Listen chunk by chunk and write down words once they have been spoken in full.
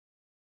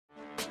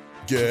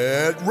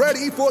Get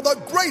ready for the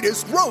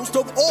greatest roast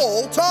of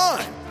all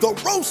time, the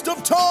Roast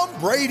of Tom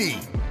Brady,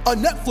 a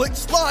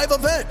Netflix live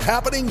event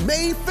happening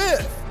May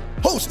 5th.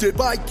 Hosted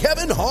by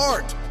Kevin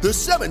Hart, the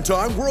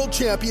 7-time world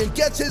champion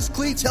gets his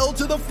cleats held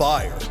to the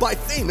fire by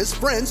famous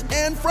friends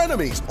and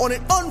frenemies on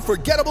an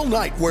unforgettable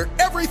night where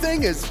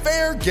everything is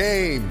fair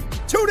game.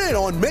 Tune in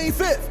on May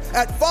 5th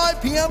at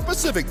 5 p.m.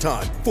 Pacific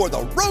time for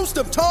the Roast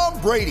of Tom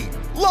Brady,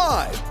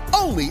 live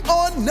only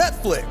on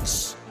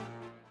Netflix.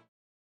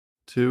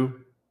 2.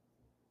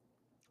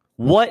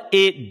 What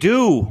it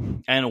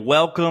do? And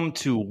welcome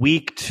to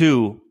week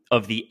 2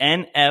 of the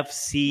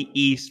NFC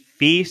East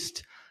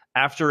Feast.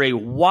 After a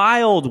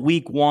wild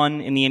week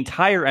 1 in the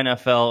entire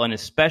NFL and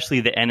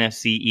especially the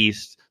NFC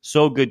East.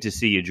 So good to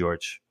see you,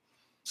 George.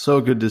 So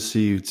good to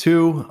see you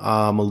too.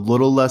 I'm a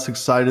little less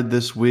excited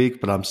this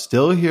week, but I'm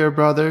still here,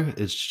 brother.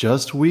 It's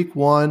just week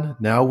 1,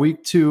 now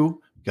week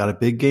 2. Got a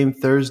big game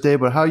Thursday,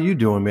 but how you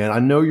doing, man? I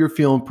know you're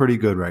feeling pretty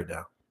good right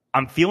now.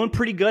 I'm feeling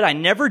pretty good. I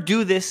never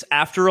do this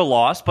after a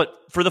loss, but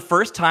for the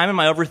first time in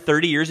my over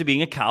 30 years of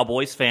being a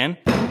Cowboys fan,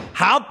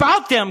 how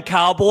about them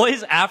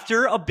Cowboys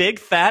after a big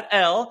fat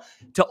L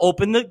to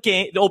open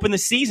the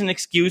season,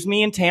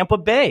 in Tampa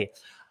Bay?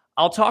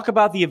 I'll talk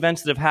about the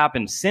events that have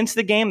happened since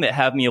the game that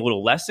have me a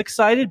little less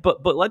excited,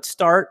 but let's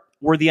start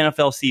where the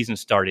NFL season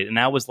started, and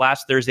that was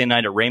last Thursday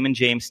night at Raymond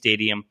James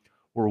Stadium,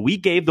 where we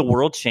gave the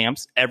world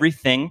champs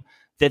everything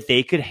that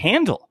they could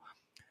handle.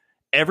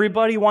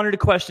 Everybody wanted to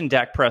question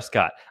Dak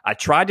Prescott. I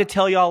tried to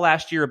tell y'all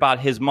last year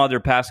about his mother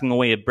passing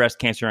away of breast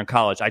cancer in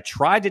college. I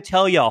tried to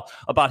tell y'all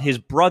about his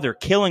brother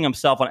killing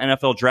himself on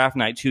NFL draft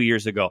night 2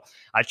 years ago.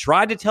 I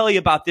tried to tell you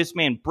about this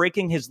man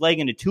breaking his leg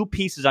into 2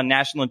 pieces on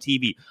national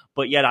TV.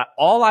 But yet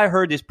all I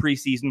heard this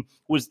preseason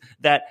was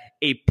that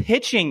a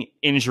pitching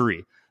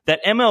injury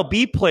that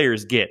MLB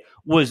players get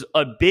was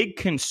a big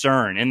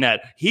concern and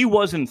that he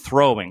wasn't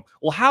throwing.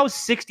 Well, how's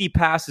 60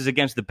 passes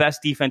against the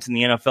best defense in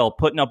the NFL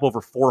putting up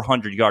over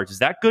 400 yards? Is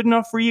that good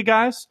enough for you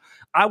guys?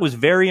 I was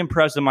very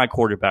impressed with my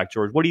quarterback,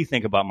 George. What do you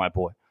think about my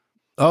boy?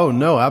 Oh,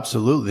 no,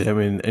 absolutely. I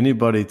mean,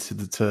 anybody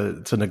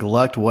to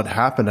neglect what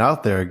happened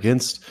out there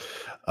against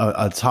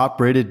a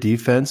top-rated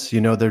defense, you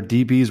know, their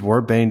DBs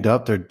were banged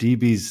up. Their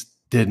DBs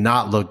did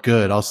not look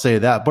good. I'll say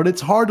that. But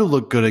it's hard to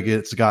look good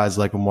against guys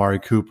like Amari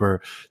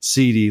Cooper,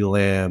 CeeDee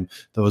Lamb,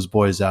 those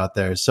boys out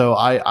there. So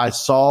I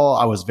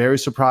was very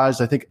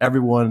surprised. I think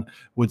everyone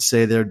would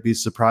say they'd be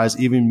surprised,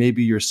 even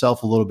maybe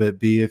yourself a little bit,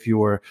 B, if you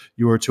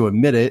were to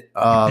admit it.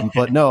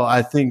 But no,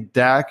 I think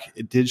Dak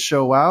did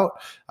show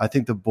out. I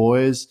think the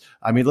boys,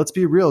 I mean, let's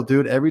be real,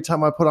 dude. Every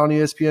time I put on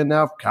ESPN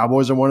now,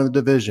 Cowboys are winning the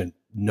division.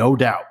 No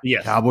doubt.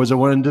 Yes. Cowboys are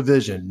winning the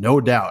division.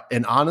 No doubt.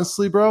 And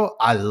honestly, bro,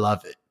 I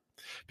love it.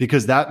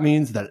 Because that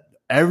means that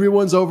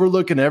everyone's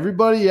overlooking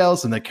everybody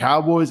else, and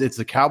it's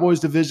the Cowboys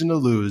division to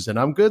lose, and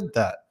I'm good at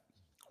that.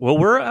 Well,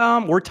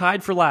 we're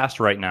tied for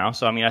last right now,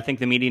 so I mean, I think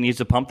the media needs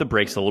to pump the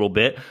brakes a little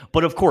bit.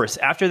 But of course,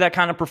 after that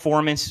kind of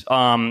performance,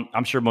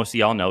 I'm sure most of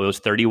y'all know it was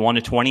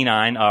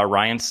 31-29.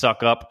 Ryan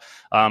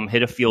Suckup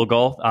hit a field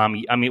goal. I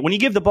mean, when you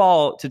give the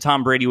ball to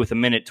Tom Brady with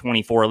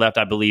 1:24 left,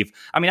 I believe.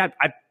 I mean,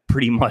 I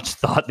pretty much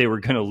thought they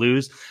were going to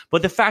lose,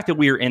 but the fact that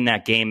we were in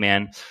that game,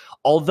 man,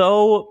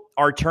 although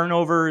our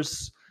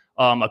turnovers.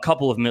 A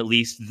couple of them at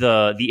least.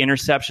 The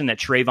interception that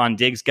Trayvon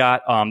Diggs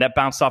got, that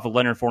bounced off of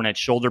Leonard Fournette's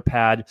shoulder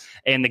pad,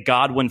 and the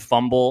Godwin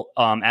fumble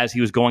as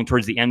he was going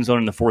towards the end zone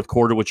in the fourth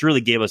quarter, which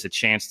really gave us a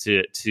chance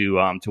to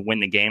win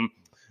the game.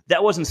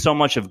 That wasn't so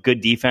much of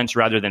good defense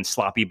rather than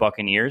sloppy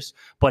Buccaneers.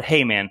 But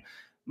hey, man,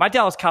 my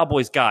Dallas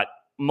Cowboys got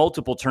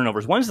multiple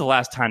turnovers. When's the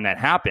last time that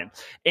happened?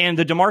 And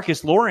the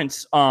DeMarcus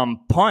Lawrence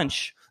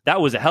punch.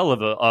 That was a hell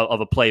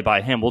of a play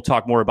by him. We'll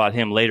talk more about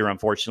him later,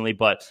 unfortunately.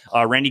 But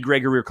Randy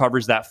Gregory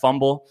recovers that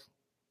fumble.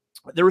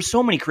 There were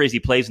so many crazy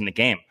plays in the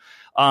game.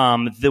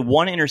 The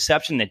one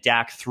interception that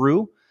Dak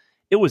threw,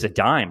 it was a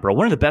dime, bro.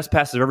 One of the best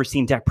passes I've ever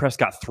seen Dak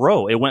Prescott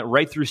throw. It went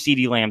right through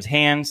CeeDee Lamb's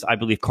hands. I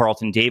believe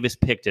Carlton Davis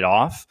picked it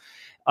off.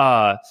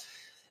 I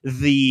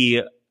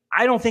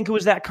don't think it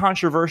was that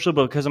controversial,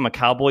 but because I'm a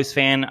Cowboys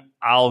fan,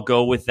 I'll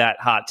go with that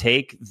hot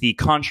take. The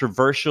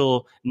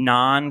controversial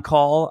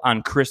non-call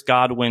on Chris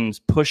Godwin's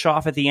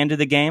push-off at the end of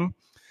the game.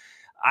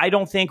 I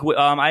don't think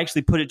I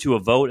actually put it to a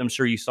vote. I'm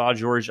sure you saw,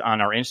 George, on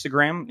our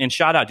Instagram. And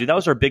shout out, dude, that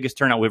was our biggest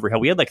turnout we ever had.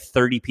 We had like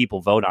 30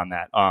 people vote on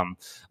that on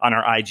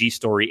our IG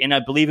story. And I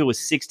believe it was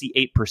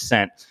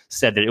 68%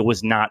 said that it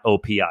was not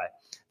OPI.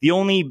 The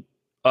only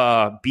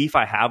beef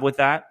I have with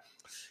that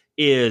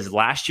is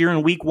last year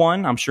in week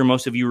 1, I'm sure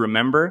most of you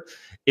remember,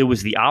 it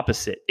was the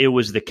opposite. It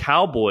was the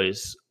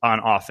Cowboys on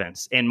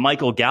offense. And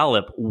Michael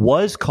Gallup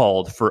was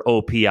called for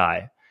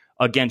OPI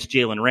against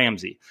Jalen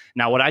Ramsey.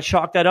 Now, what I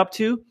chalk that up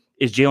to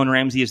is Jalen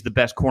Ramsey is the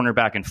best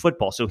cornerback in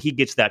football. So he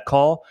gets that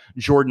call.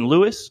 Jordan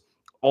Lewis,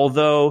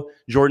 although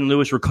Jordan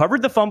Lewis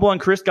recovered the fumble on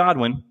Chris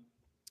Godwin,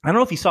 I don't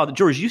know if you saw that.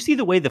 George, you see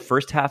the way the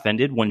first half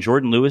ended when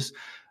Jordan Lewis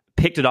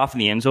picked it off in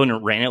the end zone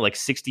and ran it like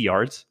 60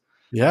 yards?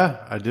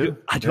 Yeah, I do.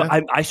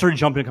 I started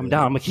jumping to come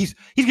down. I'm like, he's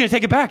going to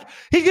take it back.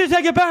 He's going to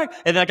take it back.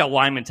 And then I got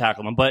lineman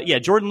tackle him. But yeah,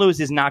 Jordan Lewis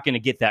is not going to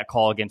get that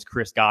call against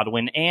Chris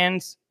Godwin.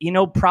 And,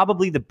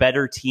 probably the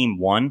better team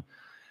won.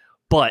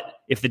 But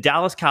if the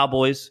Dallas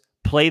Cowboys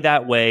play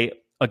that way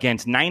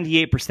against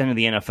 98% of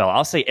the NFL,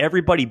 I'll say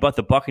everybody but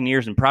the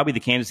Buccaneers and probably the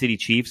Kansas City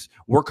Chiefs,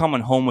 we're coming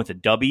home with a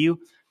W.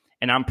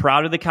 And I'm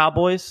proud of the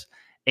Cowboys.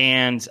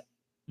 And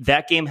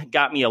that game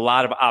got me a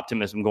lot of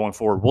optimism going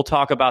forward. We'll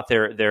talk about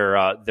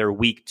their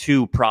week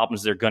 2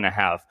 problems they're going to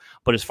have.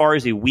 But as far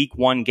as a week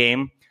 1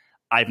 game,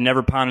 I've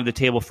never pounded the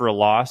table for a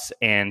loss,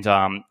 and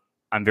I'm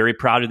very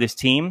proud of this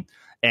team.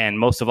 And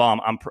most of all,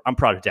 I'm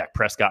proud of Dak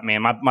Prescott,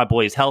 man. My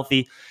boy is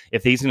healthy.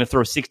 If he's going to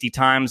throw 60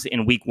 times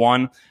in week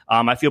 1,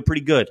 I feel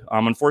pretty good.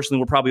 Unfortunately,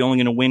 we're probably only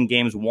going to win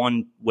games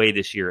one way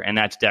this year, and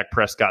that's Dak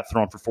Prescott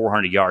throwing for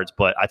 400 yards.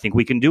 But I think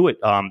we can do it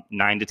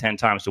 9 to 10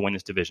 times to win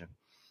this division.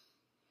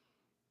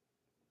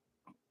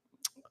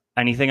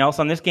 Anything else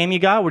on this game you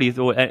got? What do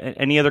you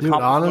any other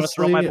compliments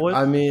you want to throw my boys?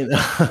 I mean,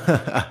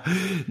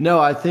 no,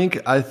 I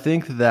think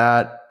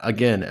that,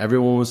 again,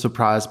 everyone was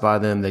surprised by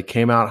them. They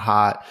came out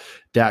hot.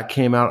 Dak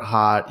came out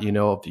hot. You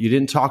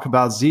didn't talk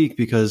about Zeke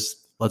because,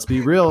 let's be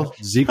real,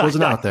 Zeke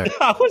wasn't out there.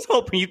 I was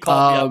hoping you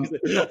called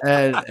me up.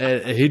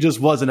 and he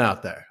just wasn't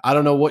out there. I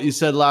don't know what you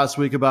said last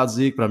week about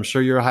Zeke, but I'm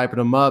sure you're hyping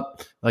him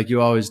up like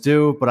you always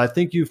do. But I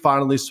think you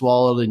finally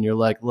swallowed and you're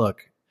like,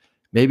 look,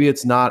 maybe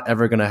it's not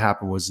ever going to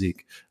happen with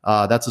Zeke.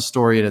 That's a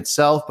story in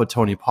itself, but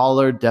Tony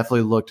Pollard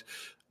definitely looked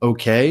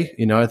okay.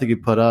 I think he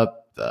put up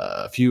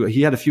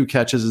he had a few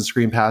catches and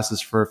screen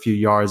passes for a few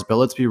yards, but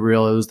let's be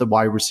real, it was the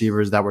wide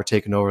receivers that were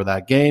taking over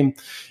that game,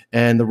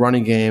 and the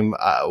running game,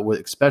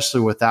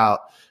 especially without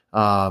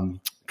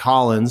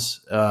Collins,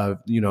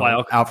 out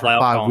for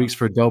 5 weeks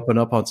for doping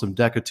up on some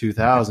Deca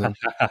 2000.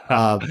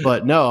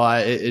 But no,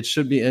 it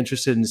should be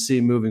interesting to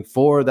see moving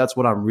forward. That's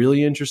what I'm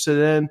really interested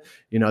in.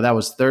 That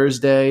was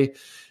Thursday,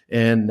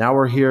 and now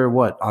we're here,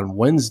 on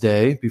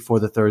Wednesday before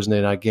the Thursday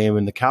night game,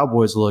 and the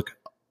Cowboys look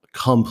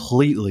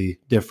completely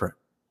different.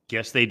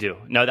 Yes, they do.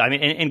 No, I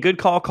mean, and good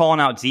call calling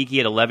out Zeke. He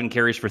had 11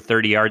 carries for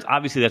 30 yards.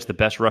 Obviously, that's the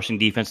best rushing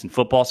defense in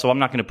football, so I'm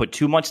not going to put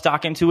too much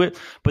stock into it.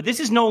 But this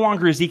is no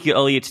longer Ezekiel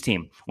Elliott's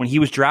team. When he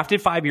was drafted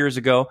 5 years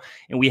ago,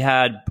 and we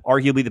had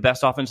arguably the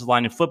best offensive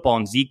line in football,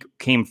 and Zeke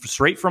came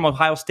straight from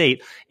Ohio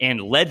State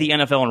and led the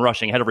NFL in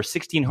rushing, had over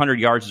 1,600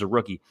 yards as a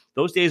rookie.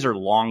 Those days are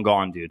long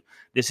gone, dude.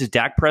 This is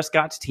Dak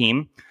Prescott's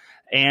team,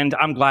 and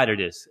I'm glad it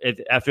is.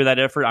 After that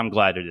effort, I'm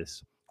glad it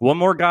is. One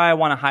more guy I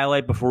want to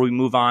highlight before we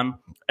move on.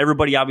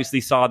 Everybody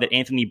obviously saw that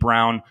Anthony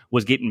Brown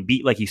was getting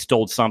beat like he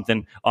stole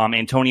something.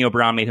 Antonio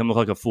Brown made him look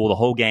like a fool the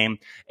whole game.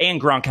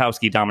 And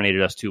Gronkowski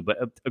dominated us too. But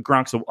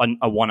Gronk's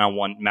a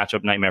one-on-one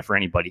matchup nightmare for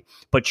anybody.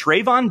 But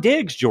Trayvon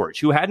Diggs, George,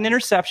 who had an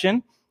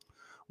interception,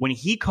 when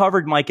he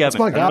covered Mike Evans. That's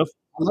my guy.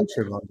 I like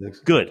Trayvon Diggs.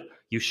 Good.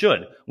 You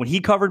should. When he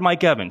covered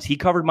Mike Evans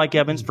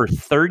for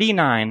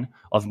 39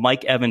 of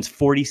Mike Evans'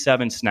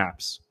 47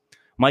 snaps.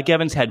 Mike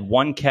Evans had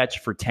 1 catch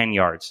for 10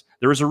 yards.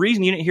 There was a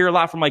reason you didn't hear a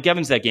lot from Mike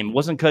Evans that game. It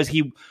wasn't because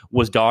he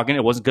was dogging.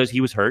 It wasn't because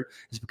he was hurt.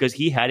 It's because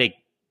he had a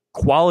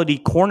quality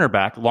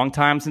cornerback. Long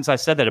time since I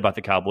said that about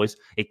the Cowboys.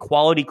 A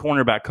quality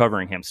cornerback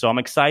covering him. So I'm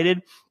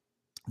excited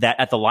that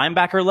at the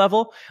linebacker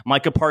level,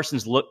 Micah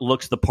Parsons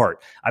looks the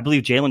part. I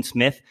believe Jalen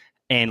Smith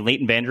and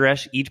Leighton Vander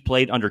Esch each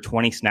played under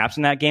 20 snaps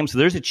in that game. So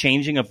there's a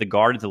changing of the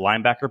guard at the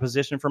linebacker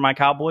position for my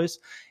Cowboys.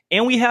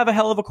 And we have a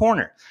hell of a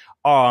corner.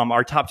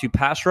 Our top 2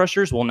 pass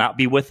rushers will not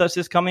be with us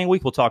this coming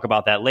week. We'll talk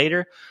about that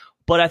later.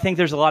 But I think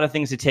there's a lot of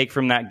things to take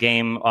from that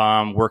game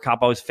where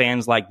Cowboys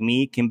fans like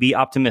me can be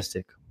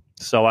optimistic.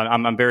 So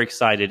I'm very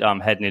excited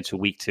heading into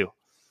week 2.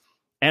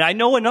 And I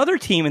know another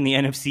team in the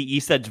NFC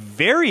East that's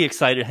very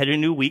excited heading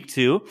into week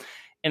 2.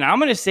 And I'm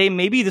going to say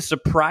maybe the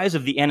surprise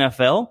of the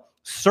NFL,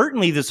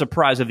 certainly the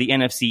surprise of the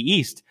NFC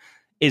East,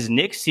 is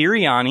Nick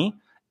Sirianni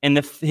and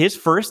his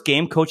first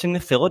game coaching the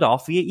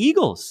Philadelphia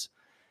Eagles.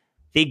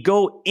 They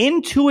go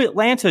into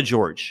Atlanta,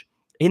 George,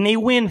 and they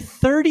win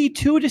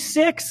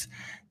 32-6.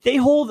 They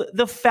hold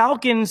the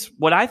Falcons,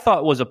 what I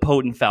thought was a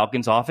potent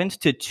Falcons offense,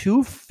 to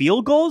 2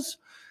 field goals.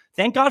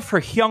 Thank God for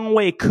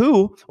Hyungwoo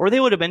Koo, or they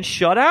would have been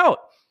shut out.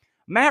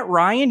 Matt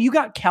Ryan, you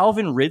got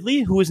Calvin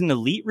Ridley, who is an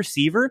elite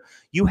receiver.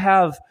 You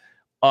have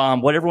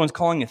what everyone's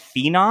calling a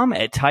phenom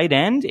at tight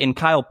end in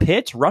Kyle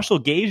Pitts. Russell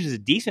Gage is a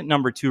decent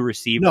number 2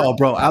 receiver. No,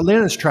 bro,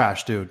 Atlanta's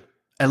trash, dude.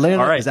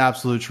 Atlanta is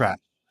absolute trash.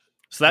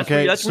 So that's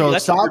okay. That's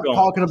stop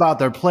talking about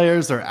their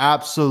players. They're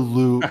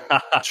absolute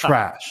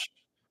trash.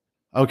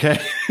 Okay.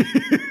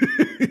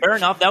 Fair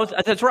enough.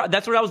 That's what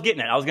I was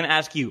getting at. I was going to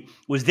ask you: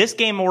 was this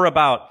game more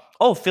about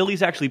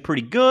Philly's actually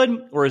pretty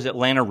good, or is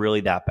Atlanta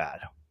really that bad?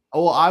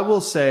 Well, I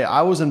will say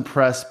I was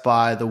impressed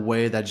by the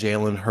way that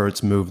Jalen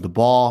Hurts moved the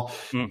ball.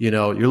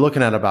 You're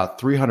looking at about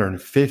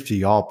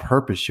 350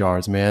 all-purpose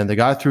yards, man. The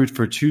guy threw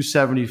for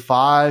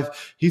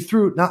 275. He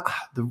threw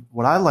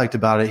what I liked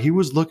about it. He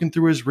was looking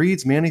through his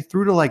reads, man. He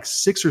threw to like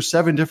 6 or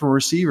 7 different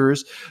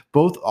receivers.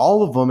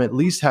 All of them at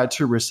least had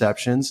 2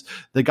 receptions.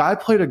 The guy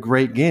played a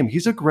great game.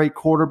 He's a great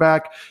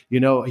quarterback. He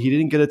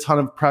didn't get a ton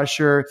of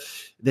pressure.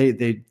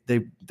 They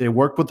they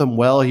worked with him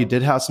well. He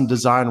did have some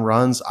design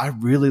runs. I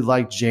really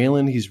like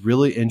Jalen. He's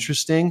really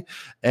interesting.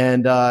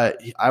 And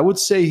I would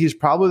say he's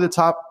probably the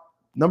top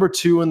number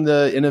 2 in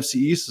the NFC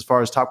East as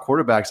far as top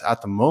quarterbacks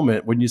at the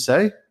moment, wouldn't you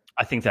say?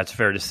 I think that's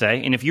fair to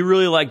say. And if you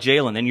really like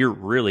Jalen, then you're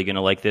really going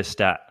to like this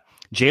stat.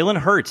 Jalen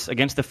Hurts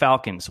against the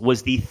Falcons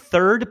was the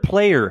 3rd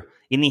player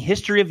in the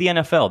history of the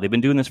NFL, they've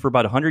been doing this for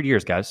about 100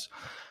 years, guys,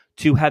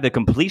 to have a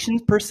completion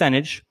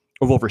percentage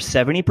of over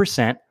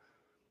 70%,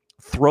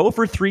 throw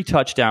for 3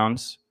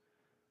 touchdowns,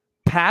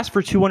 pass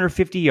for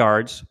 250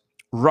 yards,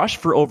 rush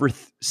for over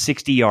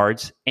 60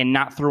 yards, and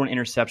not throw an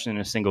interception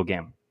in a single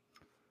game.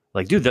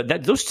 Like, dude,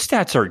 those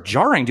stats are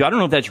jarring, dude. I don't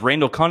know if that's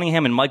Randall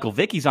Cunningham and Michael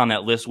Vick's on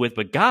that list with,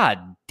 but god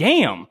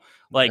damn,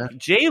 like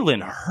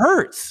Jalen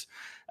Hurts.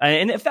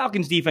 And the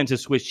Falcons defense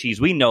is Swiss cheese.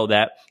 We know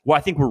that. Well,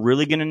 I think we're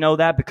really going to know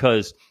that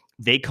because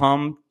they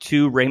come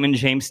to Raymond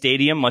James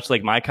Stadium, much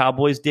like my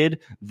Cowboys did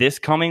this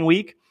coming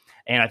week.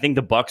 And I think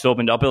the Bucs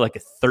opened up at like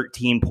a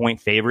 13-point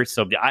favorite.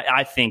 So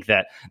I think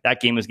that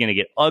game is going to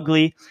get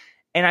ugly.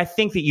 And I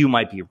think that you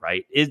might be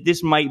right.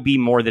 This might be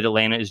more that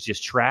Atlanta is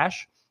just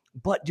trash.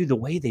 But, dude, the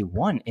way they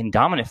won in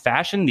dominant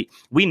fashion,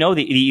 we know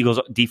the Eagles'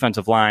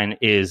 defensive line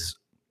is,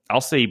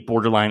 I'll say,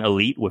 borderline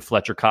elite with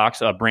Fletcher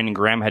Cox. Brandon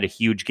Graham had a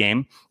huge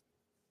game.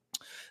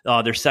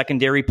 Their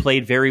secondary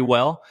played very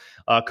well,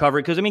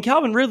 covered. Because, I mean,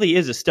 Calvin Ridley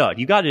is a stud.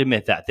 You got to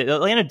admit that.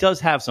 Atlanta does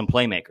have some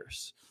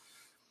playmakers.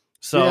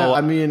 So yeah,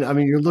 I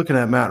mean, you're looking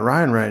at Matt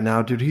Ryan right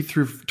now, dude. He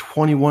threw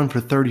 21 for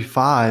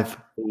 35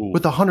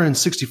 with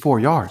 164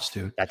 yards,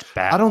 dude. That's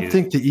bad. I don't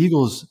think the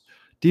Eagles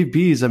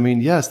DBs, I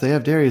mean, yes, they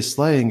have Darius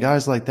Slay and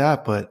guys like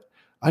that, but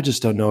I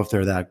just don't know if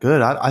they're that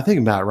good. I think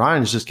Matt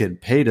Ryan is just getting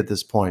paid at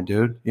this point,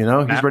 dude. You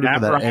know, he's ready for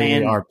that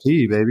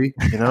AARP, baby.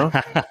 You know,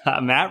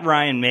 Matt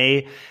Ryan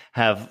may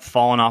have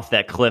fallen off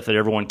that cliff that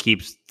everyone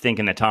keeps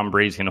thinking that Tom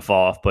Brady's going to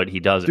fall off, but he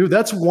doesn't. Dude,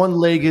 that's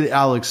one-legged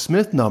Alex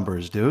Smith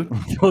numbers, dude.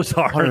 Those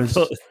are.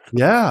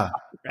 Yeah,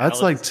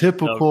 that's like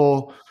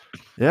typical.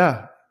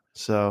 Yeah.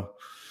 So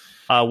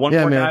one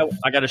more guy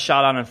I got a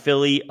shot on in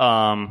Philly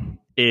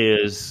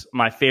is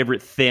my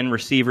favorite thin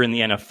receiver in the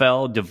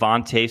NFL,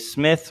 Devontae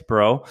Smith,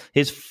 bro.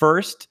 His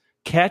first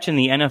catch in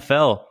the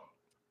NFL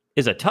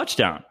is a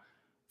touchdown.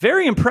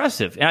 Very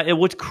impressive. And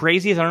what's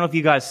crazy is, I don't know if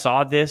you guys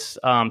saw this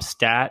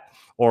stat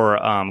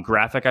or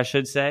graphic, I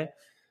should say.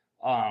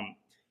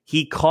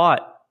 He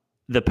caught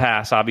the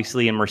pass,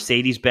 obviously, in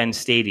Mercedes-Benz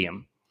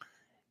Stadium.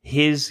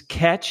 His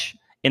catch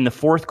in the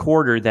fourth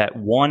quarter that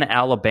won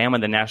Alabama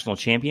the national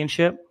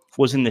championship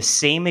was in the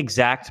same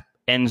exact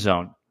end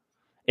zone,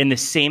 in the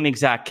same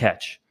exact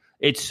catch.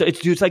 It's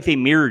like they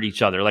mirrored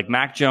each other. Like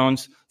Mac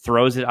Jones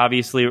throws it,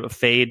 obviously, a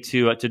fade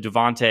to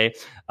Devontae,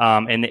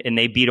 and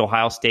they beat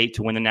Ohio State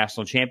to win the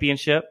national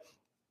championship.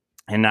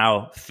 And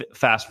now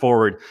fast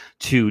forward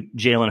to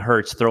Jalen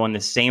Hurts throwing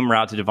the same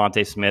route to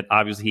Devontae Smith.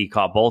 Obviously, he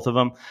caught both of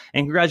them.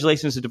 And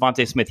congratulations to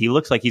Devontae Smith. He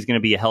looks like he's going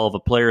to be a hell of a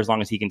player as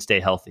long as he can stay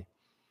healthy.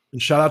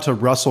 And shout out to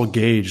Russell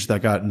Gage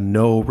that got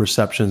no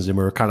receptions, and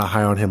we were kind of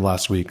high on him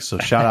last week. So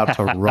shout out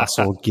to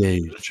Russell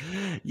Gage.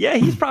 Yeah,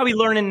 he's probably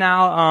learning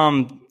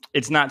now.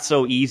 It's not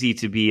so easy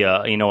to be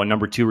a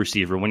number 2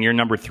 receiver when you're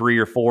number 3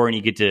 or 4 and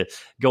you get to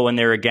go in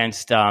there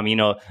against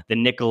the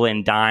nickel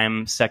and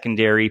dime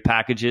secondary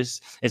packages.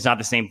 It's not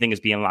the same thing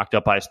as being locked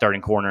up by a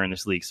starting corner in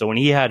this league. So when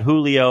he had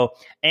Julio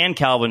and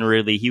Calvin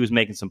Ridley, he was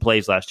making some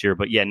plays last year.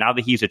 But yeah, now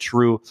that he's a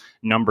true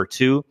number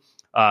 2,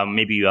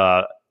 maybe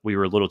we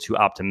were a little too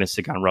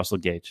optimistic on Russell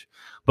Gage.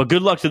 But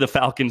good luck to the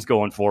Falcons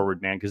going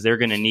forward, man, because they're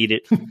going to need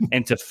it.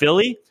 And to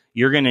Philly,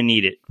 you're going to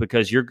need it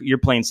because you're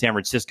playing San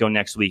Francisco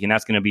next week, and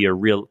that's going to be a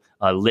real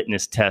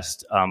litmus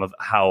test of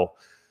how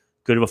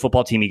good of a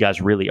football team you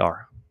guys really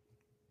are.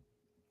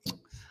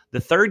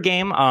 The third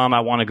game I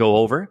want to go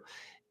over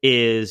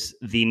is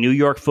the New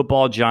York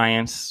Football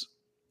Giants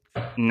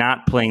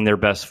not playing their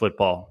best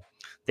football.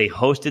 They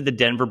hosted the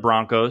Denver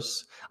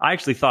Broncos. I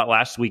actually thought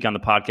last week on the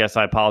podcast,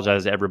 I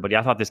apologize to everybody,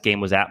 I thought this game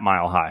was at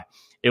Mile High.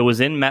 It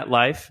was in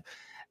MetLife,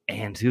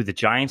 and dude, the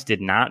Giants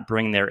did not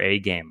bring their A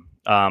game.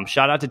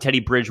 Shout out to Teddy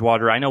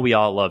Bridgewater. I know we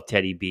all love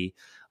Teddy B.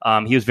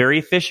 He was very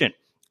efficient,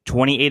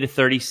 28 of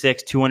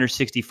 36,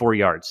 264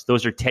 yards.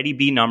 Those are Teddy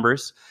B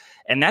numbers,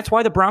 and that's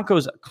why the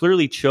Broncos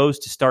clearly chose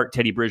to start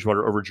Teddy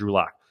Bridgewater over Drew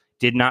Lock.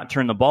 Did not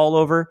turn the ball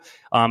over.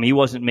 He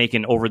wasn't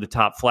making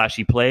over-the-top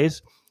flashy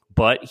plays,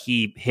 but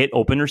he hit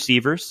open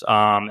receivers.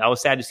 I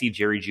was sad to see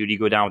Jerry Jeudy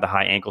go down with a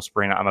high ankle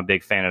sprain. I'm a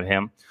big fan of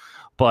him.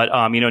 But,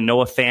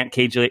 Noah Fant,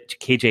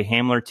 KJ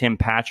Hamler, Tim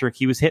Patrick,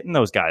 he was hitting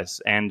those guys.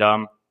 And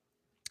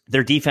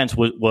their defense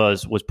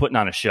was putting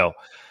on a show.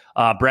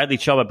 Bradley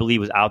Chubb, I believe,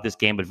 was out this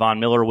game, but Von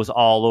Miller was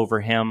all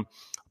over him.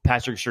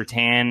 Patrick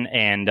Surtain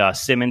and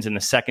Simmons in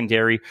the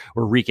secondary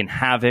were wreaking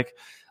havoc.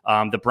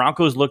 The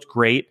Broncos looked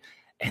great.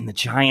 And the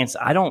Giants,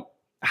 I don't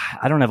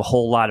have a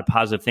whole lot of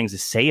positive things to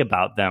say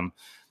about them.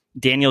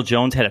 Daniel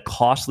Jones had a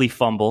costly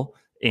fumble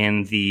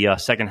in the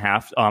second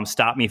half.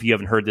 Stop me if you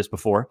haven't heard this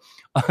before.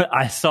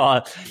 I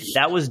saw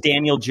that was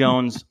Daniel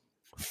Jones'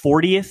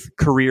 40th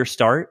career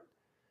start.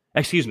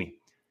 Excuse me.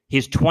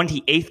 his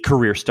 28th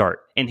career start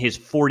and his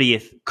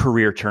 40th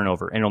career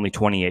turnover and only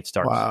 28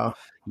 starts. Wow.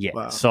 Yeah.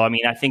 Wow. So, I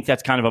mean, I think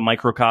that's kind of a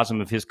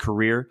microcosm of his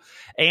career.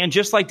 And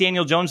just like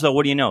Daniel Jones, though,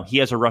 what do you know? He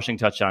has a rushing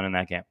touchdown in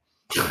that game.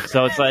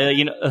 So it's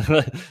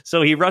like,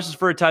 so he rushes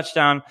for a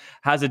touchdown,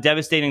 has a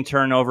devastating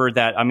turnover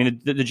that, I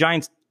mean, the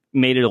Giants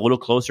made it a little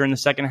closer in the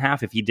second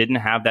half. If he didn't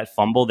have that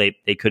fumble, they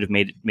could have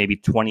made it maybe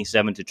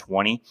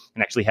 27-20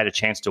 and actually had a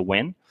chance to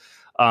win.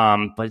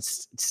 But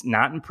it's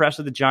not impressed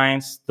with the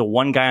Giants. The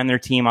one guy on their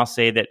team, I'll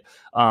say, that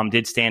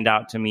did stand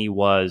out to me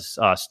was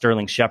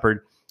Sterling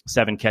Shepard.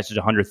 7 catches,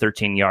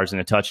 113 yards, and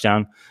a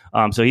touchdown.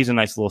 So he's a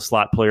nice little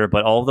slot player.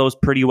 But all of those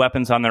pretty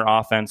weapons on their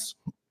offense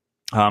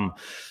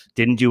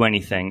didn't do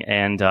anything.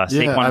 And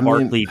Saquon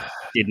Barkley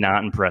did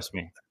not impress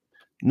me.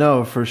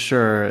 No, for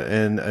sure.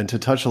 And to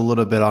touch a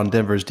little bit on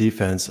Denver's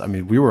defense, I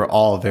mean, we were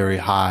all very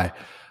high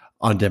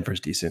on Denver's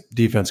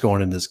defense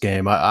going in this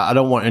game. I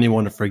don't want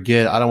anyone to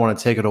forget. I don't want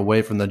to take it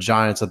away from the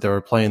Giants that they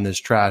were playing this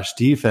trash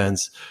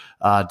defense.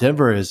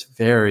 Denver is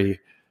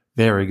very,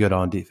 very good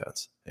on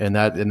defense. And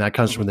that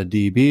comes from the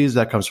DBs.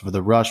 That comes from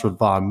the rush with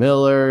Von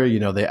Miller. You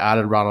know, they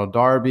added Ronald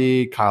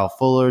Darby, Kyle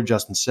Fuller,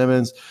 Justin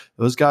Simmons.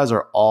 Those guys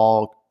are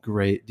all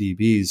great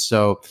DBs.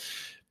 So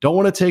don't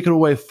want to take it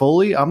away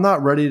fully. I'm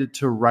not ready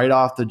to write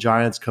off the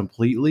Giants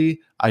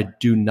completely. I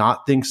do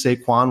not think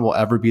Saquon will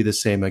ever be the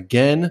same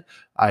again.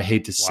 I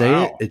hate to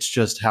say it. It's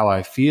just how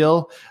I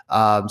feel.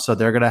 So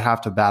they're going to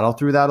have to battle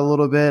through that a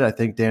little bit. I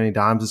think Danny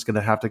Dimes is going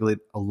to have to get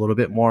a little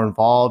bit more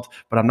involved,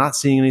 but I'm not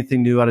seeing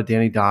anything new out of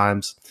Danny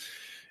Dimes.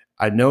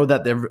 I know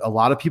that a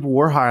lot of people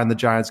were high on the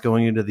Giants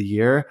going into the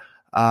year.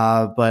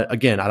 But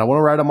again, I don't want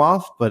to write them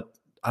off, but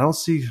I don't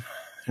see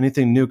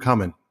anything new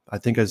coming. I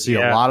think I see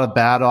a lot of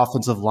bad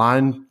offensive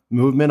line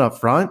movement up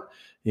front.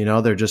 You know,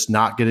 they're just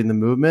not getting the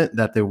movement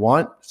that they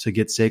want to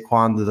get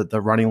Saquon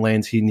the running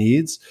lanes he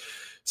needs.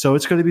 So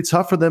it's going to be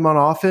tough for them on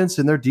offense,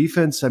 and their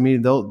defense. I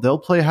mean, they'll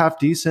play half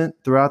decent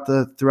throughout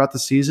the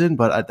season,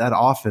 but at that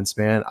offense,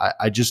 man,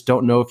 I just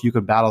don't know if you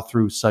could battle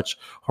through such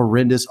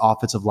horrendous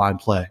offensive line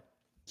play.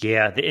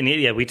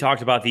 Yeah, we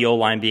talked about the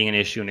O-line being an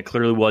issue, and it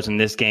clearly was in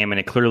this game, and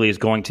it clearly is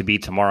going to be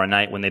tomorrow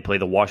night when they play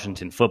the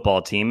Washington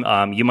football team.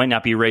 You might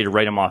not be ready to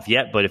write them off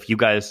yet, but if you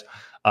guys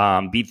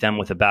beat them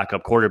with a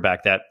backup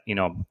quarterback, that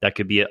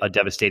could be a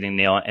devastating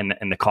nail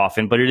in the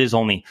coffin. But it is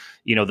only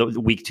the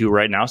week 2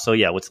 right now, so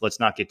yeah, let's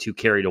not get too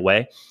carried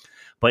away.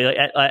 But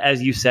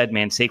as you said,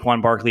 man,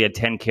 Saquon Barkley had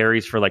 10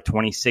 carries for like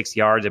 26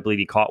 yards. I believe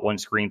he caught one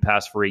screen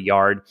pass for a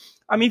yard.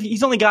 I mean,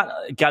 he's only got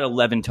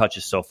 11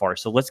 touches so far,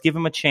 so let's give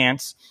him a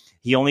chance.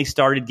 He only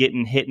started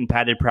getting hit in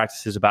padded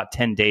practices about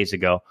 10 days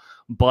ago.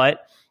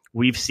 But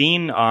we've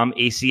seen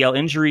ACL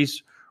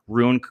injuries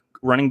ruin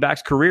running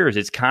backs' careers.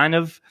 It's kind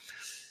of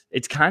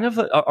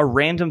a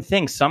random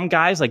thing. Some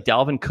guys like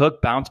Dalvin Cook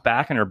bounce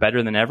back and are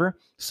better than ever.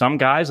 Some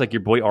guys like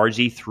your boy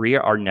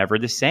RG3 are never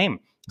the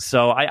same.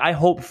 So I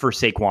hope for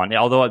Saquon,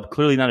 although I'm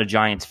clearly not a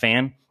Giants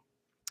fan.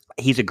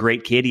 He's a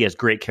great kid. He has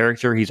great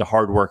character. He's a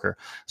hard worker.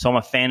 So I'm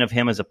a fan of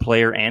him as a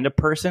player and a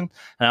person.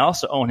 And I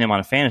also own him on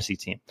a fantasy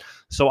team.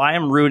 So I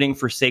am rooting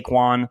for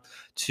Saquon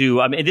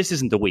to, I mean, this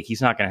isn't the week. He's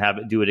not going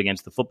to do it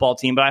against the football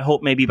team, but I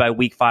hope maybe by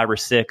week 5 or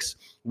 6,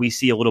 we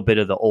see a little bit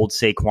of the old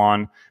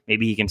Saquon.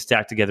 Maybe he can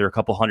stack together a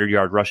couple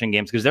 100-yard rushing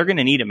games because they're going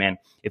to need it, man.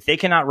 If they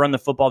cannot run the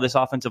football, this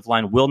offensive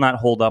line will not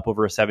hold up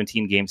over a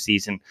 17-game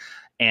season.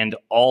 And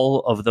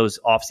all of those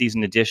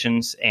offseason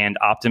additions and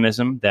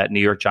optimism that New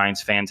York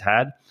Giants fans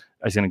had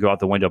is going to go out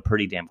the window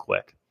pretty damn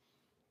quick.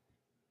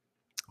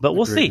 But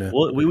we'll see.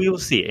 We will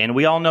see. And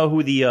we all know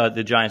who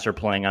the Giants are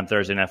playing on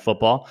Thursday Night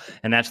Football,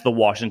 and that's the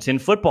Washington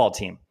football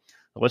team.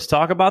 Let's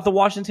talk about the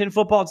Washington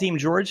football team,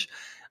 George.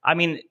 I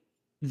mean,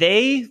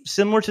 they,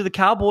 similar to the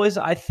Cowboys,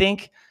 I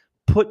think,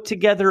 put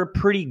together a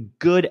pretty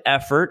good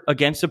effort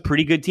against a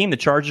pretty good team. The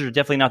Chargers are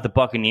definitely not the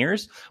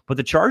Buccaneers, but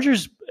the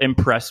Chargers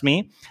impressed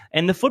me.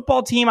 And the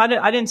football team, I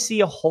didn't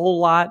see a whole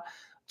lot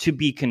to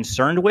be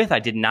concerned with. I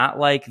did not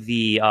like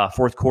the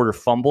fourth quarter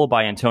fumble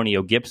by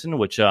Antonio Gibson,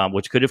 which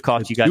could have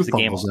cost you guys the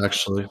game.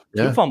 Actually,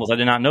 2 fumbles. I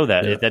did not know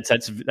that. Yeah.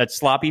 That's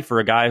sloppy for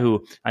a guy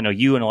who I know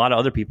you and a lot of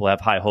other people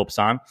have high hopes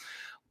on.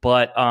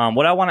 But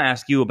what I want to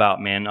ask you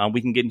about, man,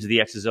 we can get into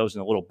the X's O's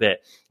in a little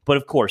bit. But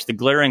of course, the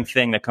glaring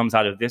thing that comes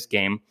out of this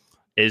game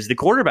is the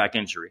quarterback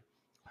injury.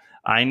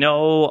 I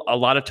know a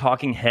lot of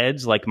talking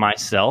heads like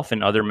myself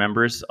and other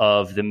members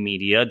of the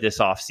media this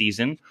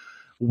offseason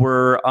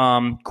were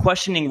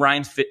questioning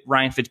Ryan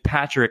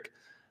Fitzpatrick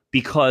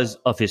because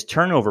of his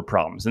turnover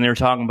problems. And they were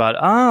talking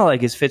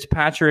about, is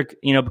Fitzpatrick,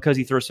 because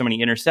he throws so many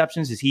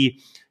interceptions, is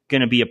he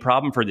going to be a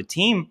problem for the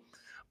team?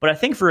 But I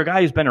think for a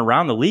guy who's been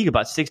around the league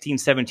about 16,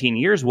 17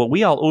 years, what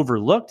we all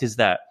overlooked is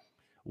that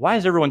why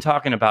is everyone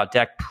talking about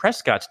Dak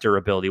Prescott's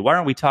durability? Why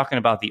aren't we talking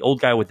about the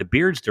old guy with the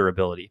beard's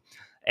durability?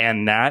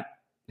 And that,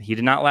 he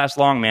did not last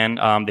long, man.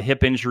 The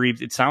hip injury,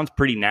 it sounds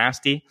pretty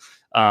nasty.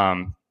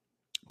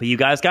 But you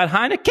guys got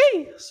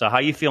Heineke. So how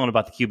you feeling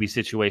about the QB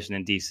situation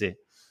in D.C.?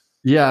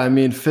 Yeah, I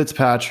mean,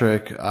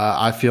 Fitzpatrick,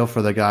 I feel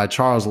for the guy.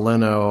 Charles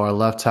Leno, our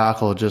left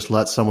tackle, just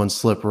let someone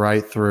slip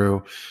right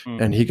through,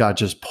 and he got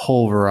just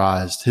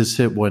pulverized. His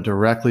hip went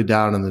directly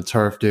down in the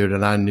turf, dude,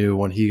 and I knew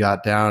when he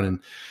got down, and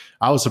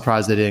I was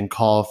surprised they didn't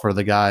call for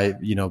the guy,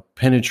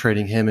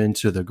 penetrating him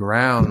into the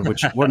ground,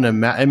 which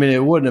wouldn't have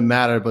it wouldn't have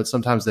mattered, but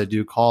sometimes they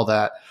do call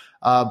that.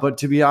 But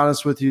to be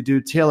honest with you,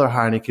 dude, Taylor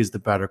Heinicke is the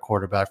better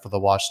quarterback for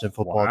the Washington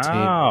football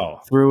team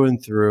through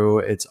and through.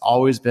 It's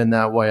always been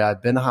that way.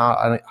 I've been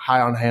high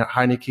on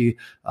Heinicke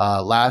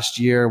last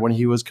year when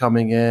he was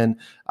coming in.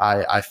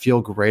 I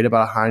feel great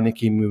about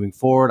Heinicke moving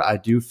forward. I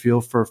do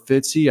feel for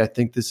Fitzy. I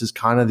think this is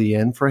kind of the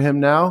end for him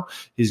now.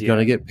 He's going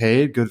to get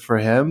paid. Good for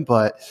him.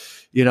 But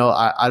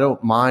I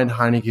don't mind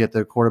Heinicke at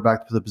the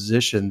quarterback for the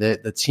position.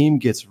 The team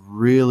gets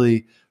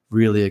really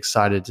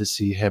excited to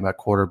see him at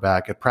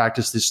quarterback. At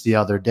practice this the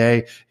other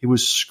day, he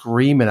was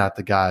screaming at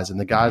the guys, and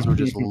the guys were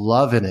just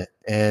loving it.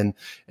 And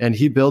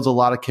he builds a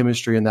lot of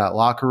chemistry in that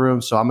locker room.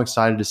 So I'm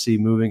excited to see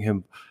moving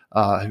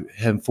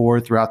him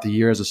forward throughout the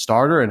year as a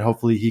starter, and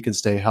hopefully he can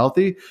stay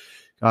healthy.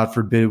 God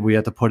forbid we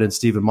have to put in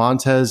Steven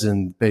Montez,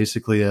 and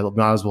basically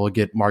might as well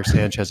get Mark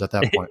Sanchez at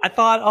that point. I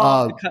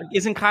thought,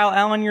 isn't Kyle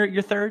Allen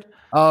your third?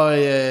 Oh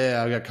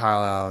yeah, I got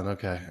Kyle Allen.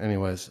 Okay.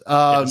 Anyways,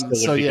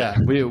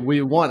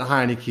 we want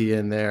Heinicke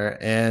in there,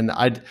 and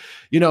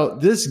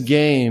this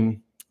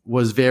game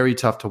was very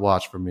tough to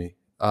watch for me.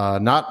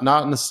 Not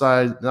on the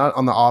side, not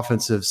on the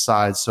offensive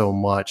side so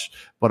much,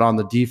 but on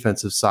the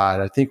defensive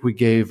side. I think we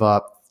gave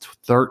up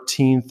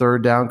 13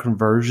 third down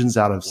conversions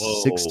out of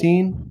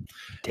 16.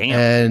 Damn.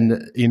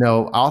 And,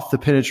 off the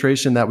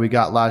penetration that we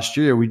got last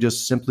year, we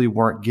just simply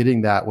weren't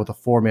getting that with a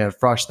four-man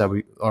rush that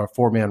we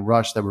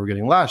were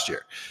getting last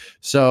year.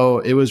 So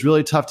it was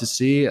really tough to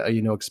see,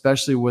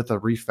 especially with a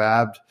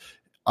refabbed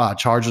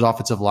Chargers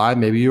offensive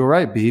line. Maybe you were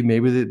right, B.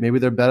 Maybe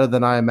they're better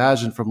than I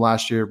imagined from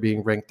last year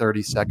being ranked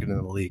 32nd in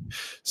the league.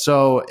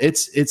 So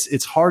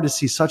it's hard to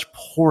see such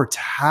poor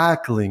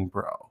tackling,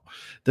 bro.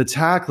 The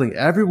tackling,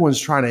 everyone's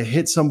trying to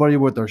hit somebody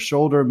with their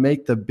shoulder,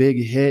 make the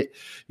big hit,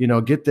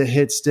 get the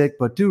hit stick.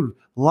 But dude,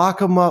 lock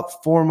them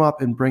up, form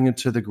up, and bring it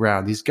to the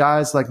ground. These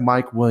guys like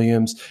Mike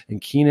Williams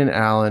and Keenan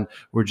Allen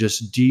were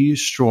just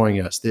destroying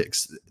us.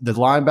 The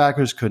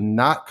linebackers could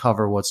not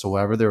cover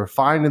whatsoever. They were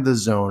fine in the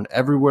zone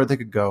everywhere they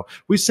could go.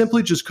 We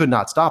simply just could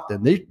not stop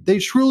them. They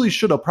truly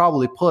should have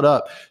probably put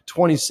up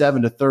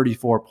 27 to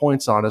 34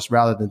 points on us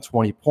rather than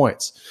 20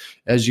 points.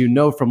 As you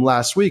know from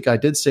last week, I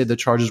did say the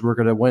Chargers were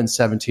going to win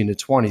 17 to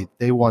 20.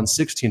 They won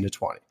 16 to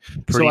 20.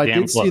 So I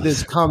did see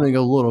this coming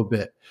a little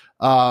bit.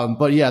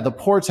 But yeah, the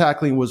poor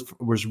tackling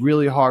was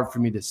really hard for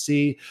me to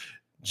see.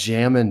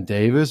 Jamin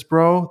Davis,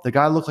 bro, the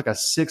guy looked like a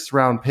 6th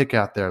round pick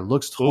out there.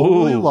 Looks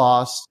totally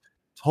lost,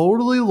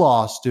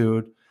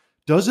 dude.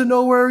 Doesn't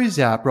know where he's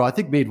at, bro. I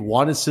think made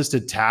one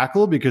assisted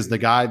tackle because the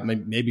guy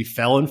maybe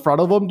fell in front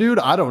of him, dude.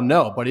 I don't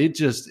know, but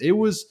it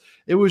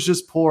was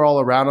just poor all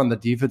around on the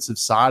defensive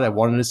side. I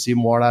wanted to see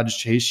more out of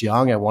Chase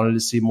Young. I wanted to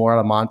see more out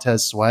of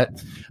Montez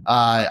Sweat.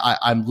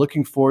 I'm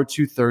looking forward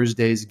to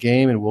Thursday's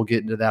game, and we'll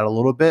get into that a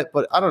little bit.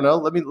 But I don't know.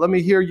 Let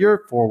me hear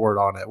your forward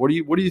on it. What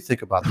do you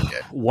think about the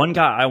game? One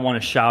guy I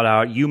want to shout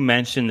out. You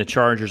mentioned the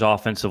Chargers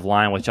offensive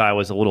line, which I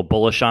was a little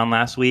bullish on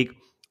last week.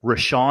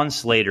 Rashawn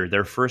Slater,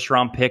 their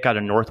first-round pick out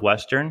of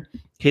Northwestern,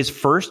 his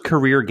first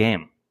career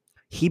game,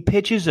 he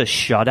pitches a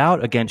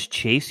shutout against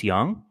Chase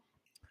Young.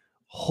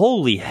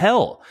 Holy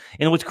hell.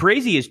 And what's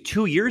crazy is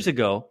 2 years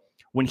ago,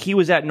 when he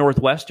was at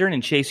Northwestern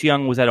and Chase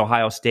Young was at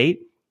Ohio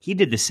State, he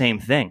did the same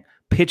thing.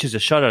 Pitches a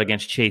shutout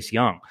against Chase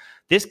Young.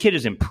 This kid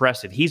is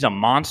impressive. He's a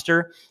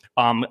monster.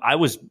 I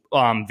was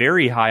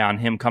very high on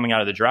him coming out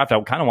of the draft. I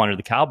kind of wanted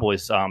the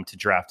Cowboys to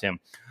draft him.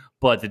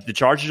 But the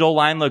Chargers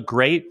O-line looked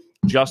great.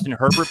 Justin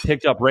Herbert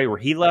picked up right where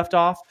he left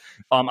off.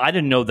 I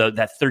didn't know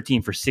that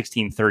 13 for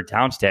 16 third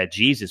down stat,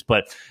 Jesus.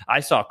 But I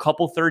saw a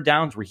couple third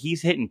downs where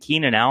he's hitting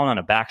Keenan Allen on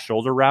a back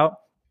shoulder route.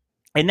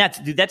 And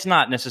that's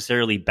not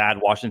necessarily bad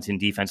Washington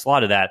defense. A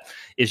lot of that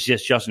is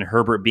just Justin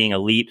Herbert being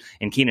elite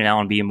and Keenan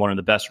Allen being one of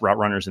the best route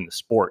runners in the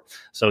sport.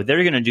 So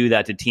they're going to do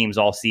that to teams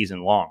all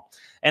season long.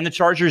 And the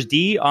Chargers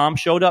D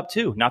showed up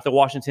too. Not that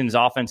Washington's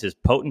offense is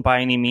potent by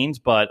any means,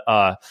 but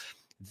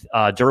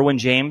Derwin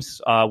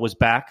James was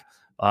back,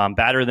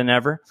 badder than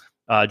ever.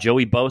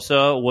 Joey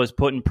Bosa was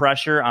putting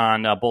pressure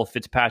on both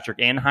Fitzpatrick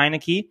and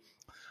Heinicke.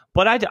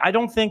 But I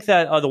don't think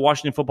that the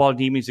Washington football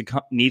team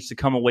needs to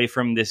come away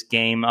from this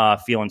game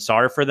feeling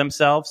sorry for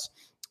themselves.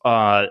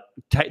 Taylor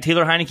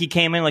Heinicke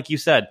came in, like you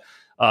said,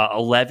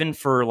 11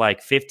 for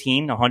like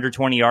 15,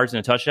 120 yards and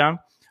a touchdown.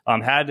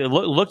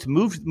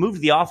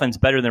 Moved the offense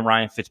better than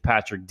Ryan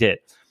Fitzpatrick did.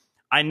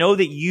 I know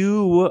that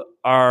you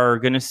are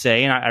going to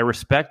say, and I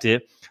respect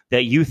it,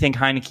 that you think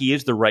Heinicke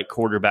is the right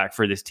quarterback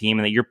for this team,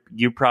 and that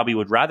you probably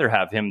would rather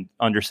have him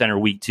under center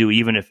week 2,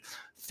 even if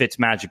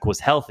Fitzmagic was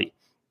healthy.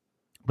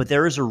 But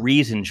there is a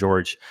reason,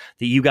 George,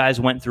 that you guys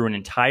went through an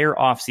entire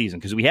offseason,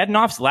 because we had an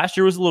off. Last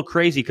year was a little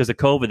crazy because of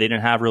COVID. They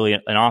didn't have really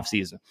an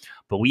offseason.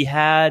 But we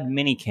had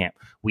minicamp.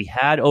 We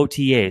had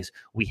OTAs.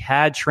 We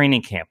had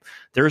training camp.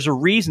 There's a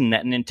reason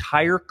that an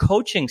entire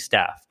coaching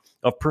staff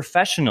of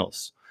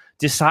professionals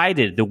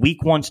decided the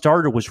week 1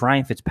 starter was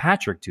Ryan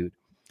Fitzpatrick, dude,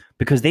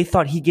 because they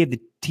thought he gave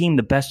the team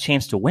the best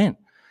chance to win.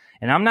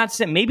 And I'm not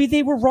saying, maybe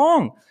they were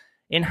wrong.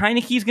 And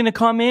Heineke's going to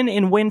come in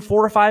and win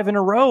 4 or 5 in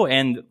a row,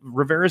 and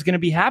Rivera's going to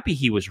be happy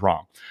he was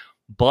wrong.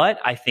 But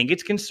I think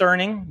it's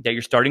concerning that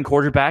your starting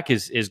quarterback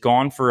is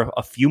gone for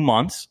a few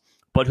months.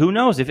 But who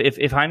knows? If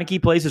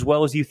Heineke plays as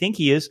well as you think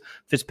he is,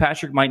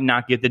 Fitzpatrick might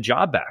not get the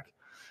job back.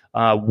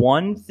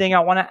 One thing I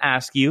want to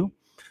ask you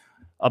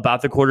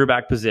about the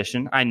quarterback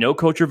position. I know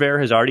Coach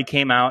Rivera has already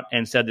came out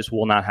and said this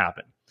will not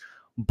happen.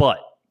 But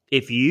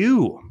if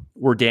you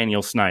were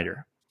Daniel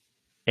Snyder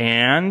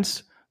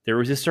and there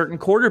was a certain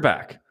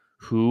quarterback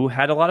who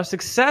had a lot of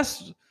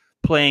success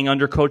playing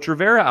under Coach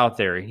Rivera out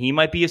there, he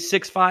might be a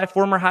 6'5"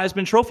 former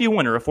Heisman Trophy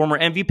winner, a former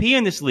MVP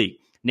in this league,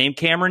 named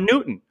Cameron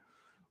Newton.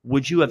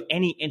 Would you have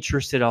any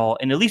interest at all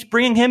in at least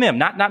bringing him in?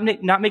 Not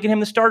making him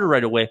the starter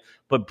right away,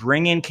 but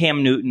bring in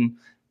Cam Newton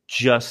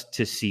just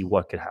to see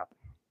what could happen.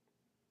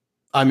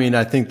 I mean,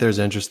 I think there's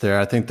interest there.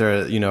 I think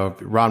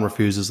Ron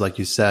refuses, like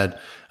you said.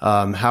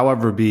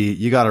 However,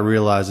 you got to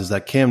realize is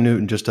that Cam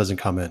Newton just doesn't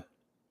come in.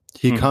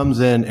 He comes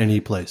in and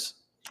he plays.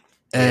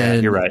 And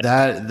yeah, you're right.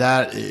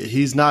 That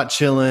he's not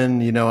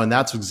chilling, and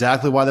that's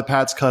exactly why the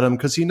Pats cut him,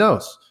 because he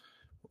knows.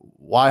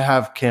 Why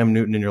have Cam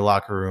Newton in your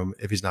locker room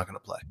if he's not going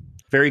to play?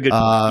 Very good.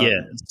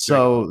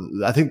 So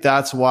I think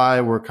that's why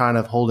we're kind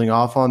of holding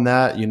off on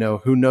that.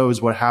 Who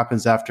knows what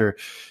happens after,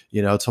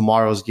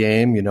 tomorrow's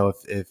game,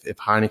 if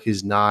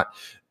Heineke's not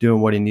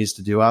doing what he needs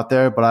to do out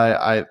there. But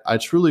I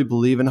truly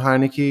believe in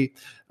Heineke.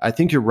 I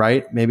think you're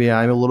right. Maybe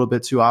I'm a little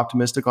bit too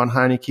optimistic on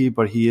Heineke,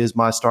 but he is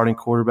my starting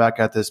quarterback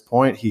at this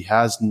point. He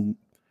has,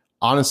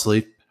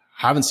 honestly,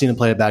 haven't seen him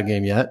play a bad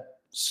game yet.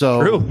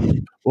 So,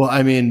 true. Well,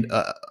 I mean,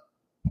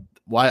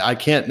 why I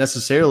can't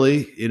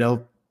necessarily,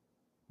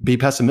 be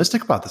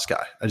pessimistic about this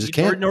guy. I just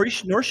can't. Nor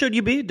should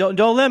you be. Don't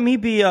let me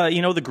be,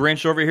 the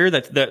Grinch over here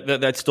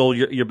that stole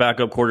your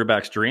backup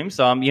quarterback's dreams.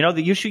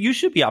 You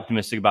should be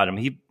optimistic about him.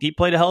 He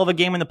played a hell of a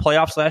game in the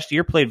playoffs last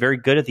year. Played very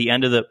good at the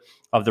end of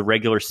the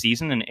regular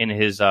season in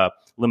his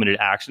limited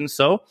action.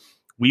 So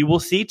we will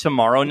see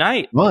tomorrow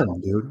night.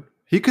 Run, dude.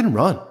 He can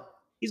run.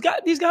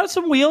 He's got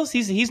some wheels.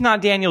 He's not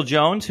Daniel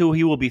Jones, who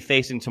he will be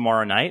facing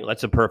tomorrow night.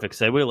 That's a perfect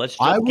segue. Let's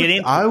just get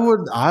into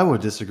it. I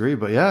would disagree,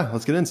 but yeah,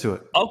 let's get into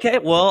it. Okay,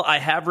 well, I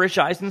have Rich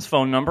Eisen's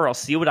phone number. I'll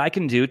see what I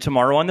can do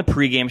tomorrow on the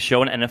pregame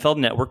show on NFL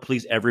Network.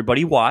 Please,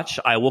 everybody watch.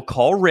 I will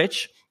call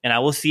Rich, and I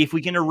will see if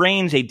we can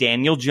arrange a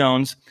Daniel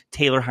Jones,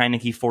 Taylor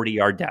Heineke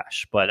 40-yard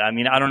dash. But, I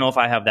mean, I don't know if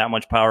I have that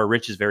much power.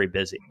 Rich is very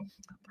busy.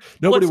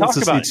 Nobody wants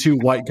to see two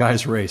white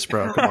guys race,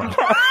 bro. Come on.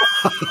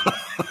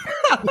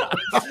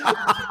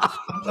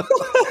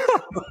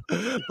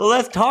 Well,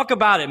 let's talk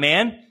about it,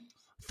 man.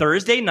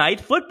 Thursday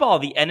night football.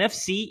 The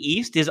NFC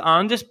East is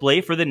on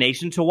display for the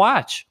nation to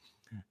watch.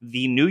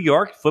 The New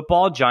York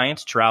Football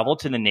Giants travel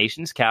to the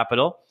nation's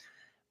capital,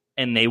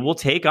 and they will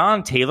take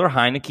on Taylor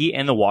Heineke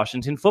and the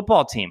Washington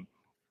football team.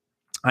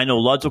 I know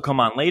Luds will come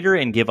on later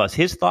and give us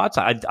his thoughts.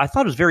 I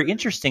thought it was very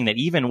interesting that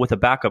even with a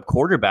backup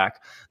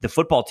quarterback, the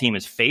football team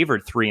is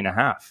favored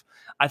 3.5.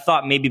 I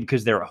thought maybe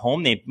because they're at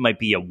home, they might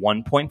be a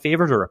 1-point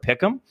favorite or a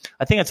pick 'em.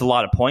 I think that's a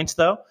lot of points,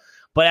 though.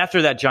 But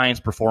after that Giants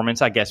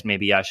performance, I guess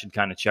maybe I should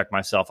kind of check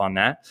myself on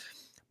that.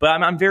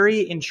 But I'm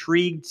very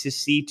intrigued to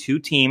see two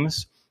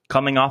teams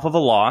coming off of a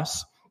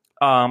loss.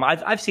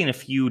 I've seen a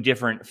few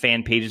different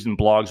fan pages and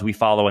blogs we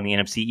follow in the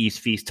NFC East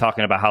Feast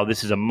talking about how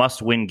this is a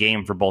must-win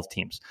game for both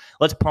teams.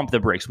 Let's pump the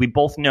brakes. We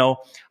both know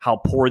how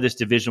poor this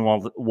division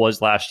was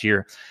last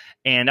year,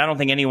 and I don't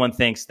think anyone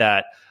thinks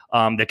that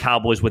the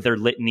Cowboys, with their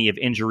litany of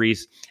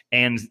injuries,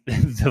 and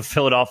the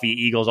Philadelphia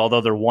Eagles, although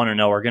they're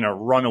 1-0, are going to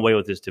run away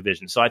with this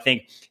division. So I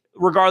think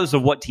regardless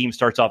of what team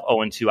starts off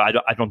 0-2,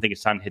 I don't think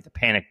it's time to hit the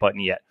panic button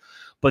yet.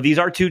 But these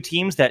are two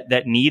teams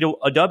that need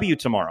a W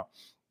tomorrow.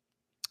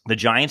 The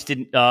Giants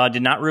did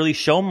not really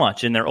show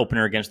much in their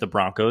opener against the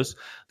Broncos.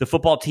 The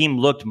football team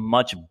looked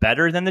much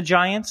better than the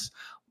Giants.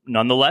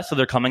 Nonetheless, so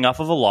they're coming off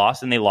of a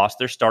loss, and they lost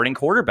their starting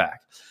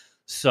quarterback.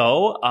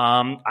 So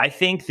I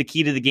think the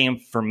key to the game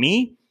for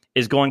me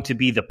is going to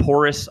be the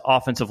porous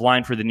offensive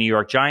line for the New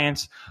York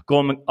Giants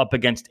going up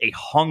against a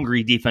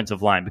hungry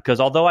defensive line. Because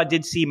although I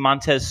did see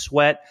Montez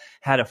Sweat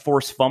had a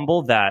forced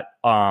fumble that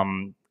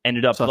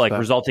ended up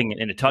resulting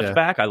in a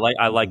touchback, yeah.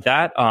 I like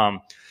that.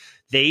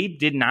 They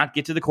did not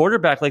get to the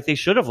quarterback like they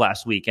should have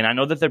last week. And I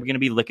know that they're going to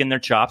be licking their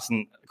chops.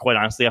 And quite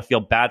honestly, I feel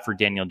bad for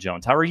Daniel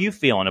Jones. How are you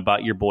feeling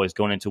about your boys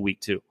going into week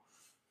 2?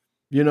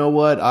 You know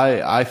what?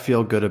 I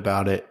feel good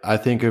about it. I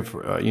think if,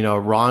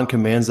 Ron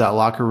commands that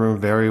locker room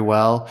very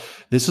well,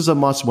 this is a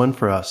must win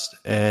for us.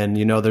 And,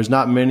 there's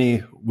not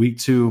many week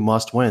 2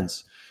 must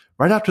wins.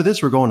 Right after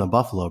this, we're going to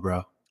Buffalo,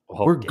 bro.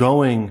 We're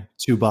going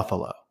to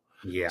Buffalo.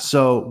 Yeah.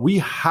 So we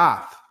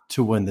have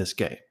to win this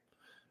game.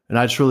 And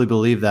I truly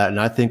believe that.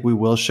 And I think we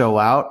will show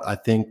out. I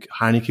think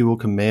Heineke will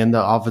command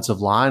the offensive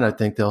line. I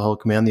think he'll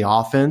command the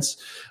offense.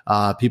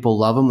 People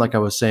love him, like I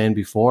was saying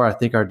before. I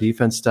think our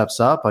defense steps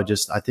up. I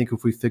think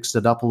if we fixed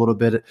it up a little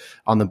bit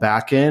on the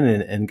back end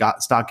and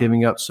stop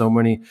giving up so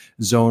many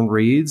zone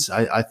reads,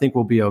 I think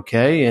we'll be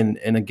okay.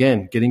 And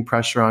again, getting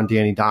pressure on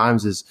Danny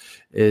Dimes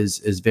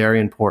is very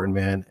important,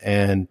 man.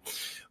 And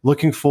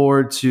looking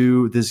forward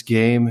to this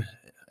game.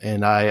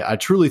 And I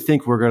truly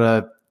think we're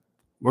gonna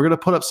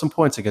put up some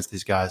points against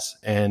these guys,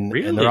 and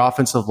their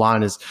offensive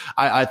line is.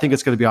 I think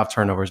it's going to be off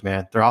turnovers,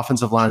 man. Their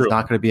offensive line is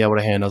not going to be able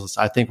to handle this.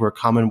 I think we're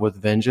coming with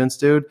vengeance,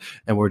 dude,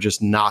 and we're just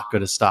not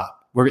going to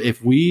stop.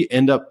 If we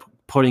end up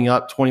putting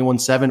up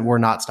 21-7, we're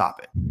not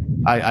stopping.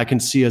 I can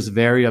see us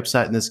very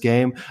upset in this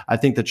game. I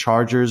think the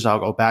Chargers. I'll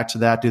go back to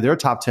that, dude. They're a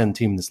top 10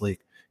 team in this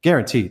league,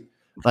 guaranteed.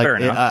 Like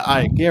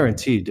I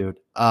guarantee, dude.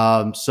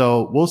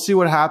 So we'll see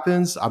what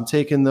happens. I'm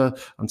taking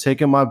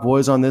my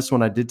boys on this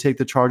one. I did take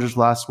the Chargers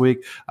last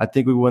week. I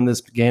think we win this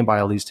game by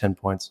at least 10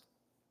 points.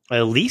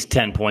 At least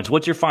 10 points.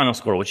 What's your final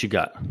score? What you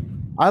got?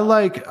 I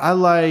like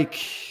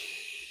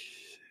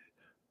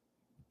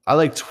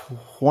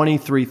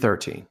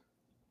 23-13.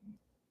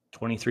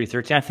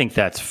 23-13. I think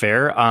that's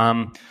fair.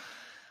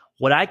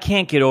 What I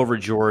can't get over,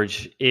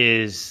 George,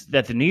 is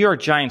that the New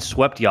York Giants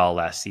swept y'all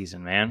last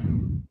season,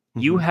 man.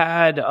 You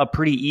had a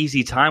pretty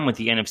easy time with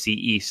the NFC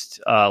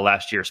East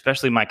last year,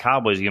 especially my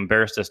Cowboys. You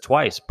embarrassed us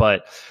twice,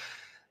 but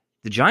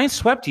the Giants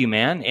swept you,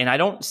 man. And I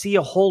don't see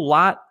a whole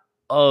lot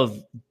of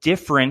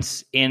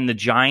difference in the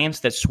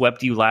Giants that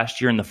swept you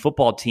last year and the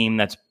football team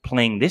that's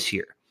playing this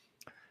year.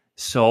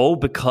 So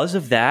because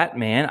of that,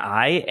 man,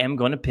 I am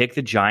going to pick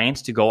the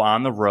Giants to go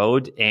on the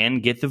road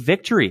and get the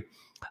victory.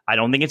 I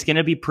don't think it's going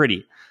to be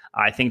pretty.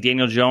 I think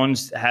Daniel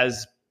Jones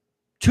has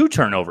 2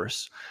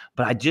 turnovers,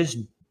 but I just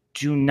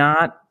do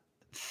not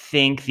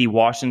think the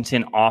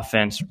Washington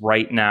offense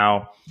right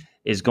now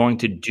is going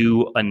to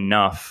do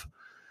enough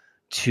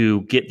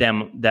to get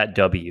them that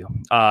W.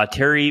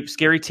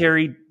 Scary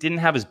Terry didn't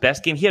have his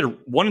best game. He had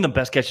one of the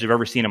best catches I've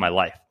ever seen in my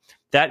life.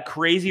 That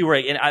crazy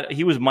right, and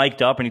he was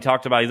mic'd up and he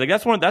talked about. He's like,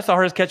 that's the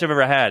hardest catch I've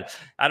ever had.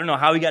 I don't know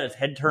how he got his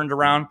head turned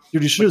around.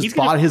 Dude, you should have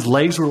spotted his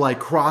legs were like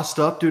crossed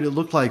up, dude. It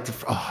looked like,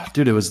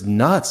 dude, it was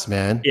nuts,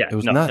 man. Yeah, it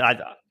was nuts.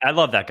 I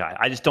love that guy.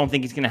 I just don't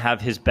think he's going to have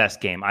his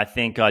best game. I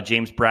think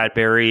James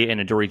Bradbury and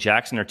Adoree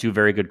Jackson are 2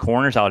 very good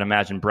corners. I would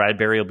imagine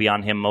Bradbury will be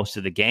on him most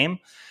of the game.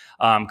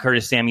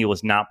 Curtis Samuel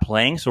is not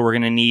playing, so we're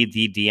going to need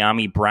the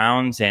De'Ami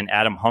Browns and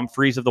Adam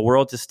Humphries of the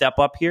world to step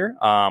up here.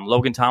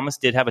 Logan Thomas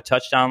did have a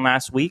touchdown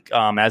last week.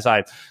 I'm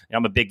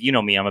a big,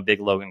 I'm a big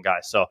Logan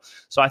guy. So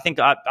I think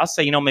I'll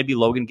say, maybe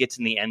Logan gets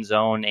in the end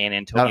zone and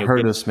Antonio. That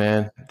hurt us,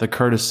 man. The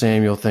Curtis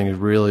Samuel thing is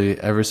really,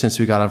 ever since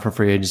we got him from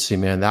free agency,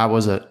 man, that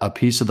was a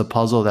piece of the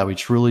puzzle that we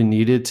truly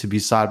needed to be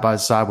side by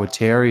side with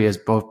Terry as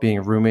both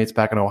being roommates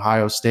back in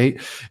Ohio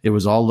State. It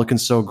was all looking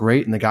so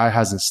great, and the guy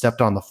hasn't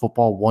stepped on the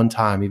football one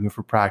time, even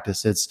for practice.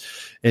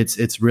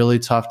 It's really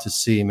tough to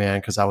see, man,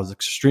 because I was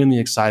extremely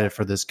excited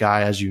for this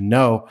guy. As you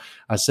know,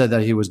 I said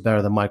that he was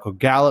better than Michael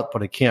Gallup,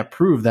 but I can't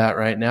prove that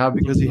right now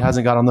because he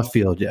hasn't got on the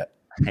field yet.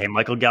 Hey,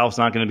 Michael Gallup's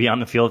not going to be on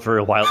the field for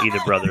a while either,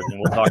 brother, and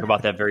we'll talk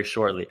about that very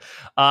shortly.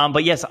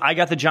 But yes, I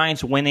got the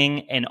Giants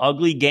winning an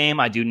ugly game.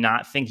 I do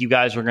not think you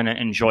guys are going to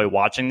enjoy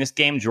watching this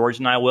game. George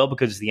and I will,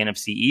 because it's the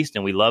NFC East,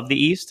 and we love the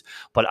East.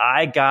 But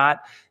I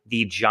got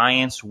the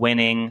Giants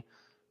winning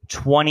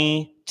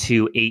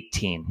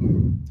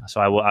 20-18. So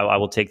I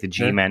will take the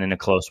G-Men in a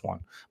close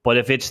one. But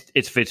if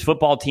it's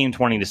football team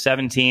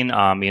 20-17,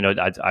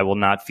 I will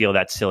not feel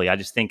that silly. I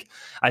think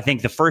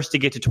the first to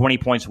get to 20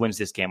 points wins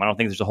this game. I don't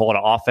think there's a whole lot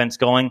of offense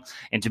going.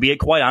 And to be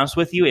quite honest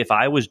with you, if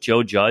I was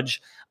Joe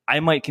Judge,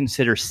 I might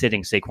consider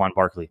sitting Saquon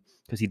Barkley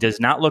because he does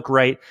not look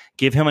right.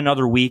 Give him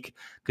another week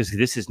because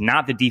this is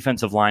not the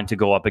defensive line to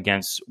go up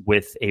against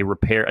with a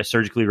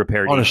surgically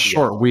repaired on ACL. A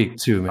short week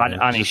too, man.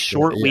 On a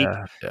short week,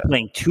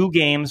 playing 2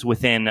 games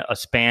within a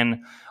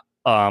span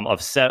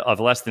of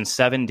less than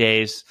 7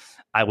 days.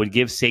 I would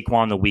give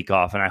Saquon the week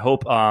off. And I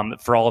hope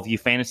for all of you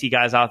fantasy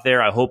guys out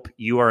there, I hope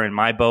you are in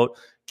my boat.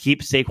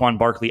 Keep Saquon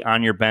Barkley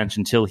on your bench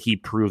until he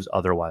proves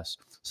otherwise.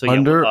 So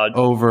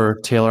over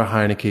Taylor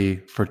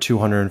Heineke for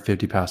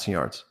 250 passing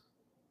yards.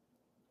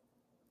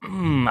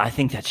 I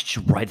think that's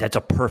right. That's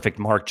a perfect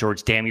mark,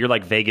 George. Damn, you're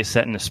like Vegas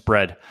setting the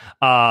spread.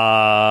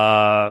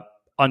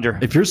 Under.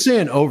 If you're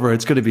saying over,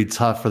 it's going to be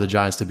tough for the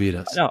Giants to beat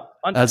us. No,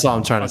 that's all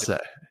I'm trying to say.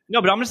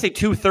 No, but I'm going to say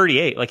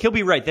 238. Like, he'll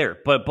be right there.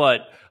 But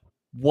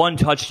 1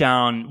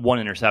 touchdown, 1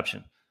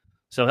 interception.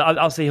 So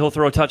I'll say he'll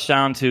throw a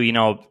touchdown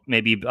to,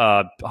 maybe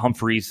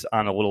Humphreys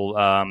on a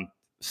little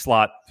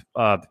slot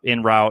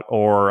in route,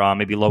 or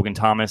maybe Logan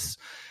Thomas.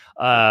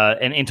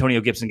 And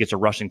Antonio Gibson gets a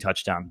rushing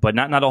touchdown. But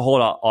not a whole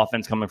lot of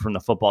offense coming from the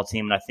football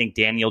team. And I think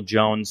Daniel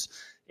Jones,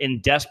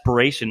 in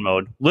desperation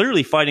mode,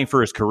 literally fighting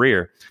for his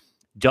career,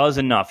 does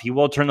enough. He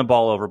will turn the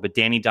ball over, but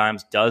Danny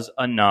Dimes does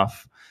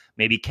enough.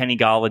 Maybe Kenny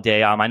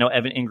Golladay. I know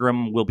Evan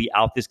Ingram will be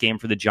out this game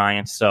for the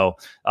Giants. So,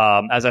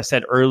 as I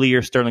said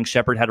earlier, Sterling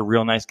Shepard had a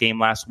real nice game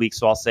last week.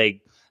 So I'll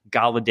say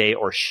Golladay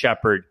or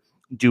Shepard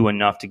do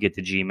enough to get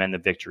the G-men the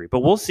victory.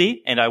 But we'll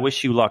see, and I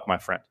wish you luck, my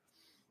friend.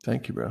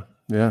 Thank you, bro.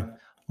 Yeah,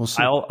 we'll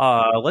see.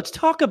 Let's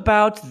talk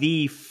about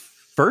the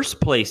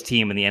first place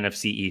team in the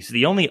NFC East,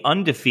 the only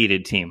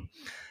undefeated team,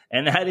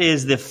 and that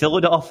is the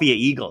Philadelphia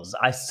Eagles.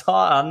 I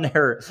saw on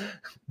their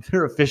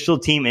official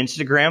team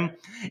Instagram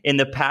in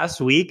the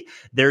past week,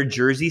 their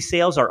jersey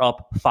sales are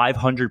up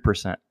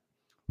 500%.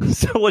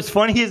 So what's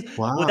funny is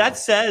what that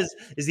says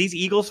is these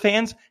Eagles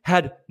fans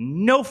had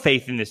no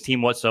faith in this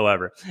team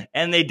whatsoever.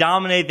 And they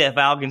dominate the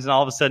Falcons, and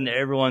all of a sudden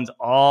everyone's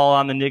all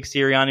on the Nick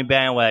Sirianni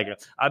bandwagon.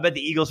 I bet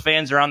the Eagles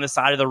fans are on the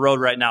side of the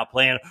road right now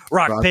playing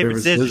rock paper,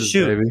 scissors,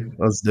 shoot. Baby.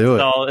 Let's do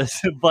it.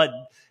 So, but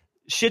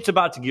shit's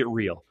about to get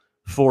real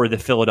for the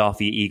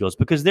Philadelphia Eagles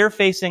because they're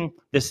facing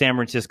the San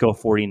Francisco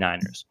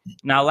 49ers.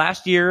 Now,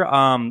 last year,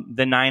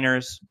 the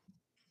Niners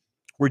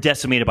were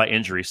decimated by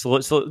injuries.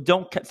 So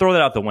don't throw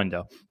that out the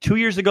window. 2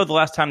 years ago, the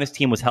last time this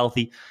team was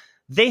healthy,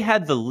 they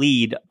had the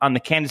lead on the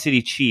Kansas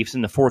City Chiefs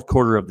in the fourth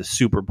quarter of the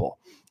Super Bowl.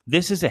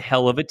 This is a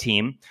hell of a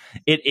team.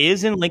 It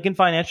is in Lincoln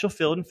Financial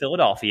Field in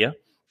Philadelphia.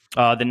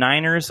 The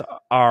Niners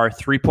are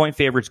 3-point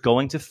favorites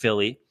going to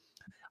Philly.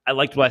 I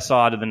liked what I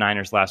saw out of the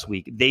Niners last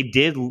week. They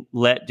did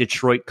let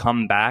Detroit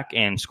come back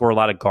and score a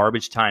lot of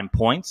garbage time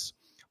points.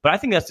 But I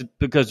think that's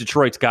because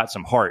Detroit's got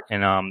some heart.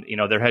 And,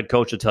 their head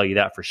coach will tell you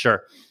that for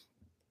sure.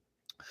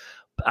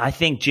 I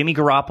think Jimmy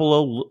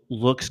Garoppolo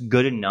looks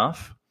good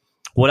enough.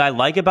 What I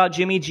like about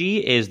Jimmy G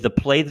is the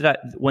play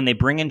when they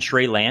bring in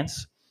Trey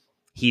Lance,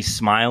 he's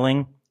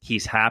smiling,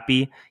 he's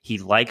happy, he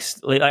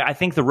likes. I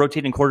think the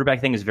rotating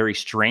quarterback thing is very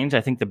strange. I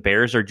think the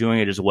Bears are doing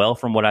it as well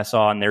from what I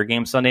saw in their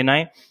game Sunday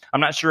night.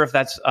 I'm not sure if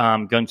that's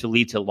going to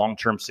lead to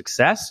long-term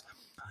success,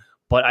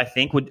 but I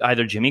think with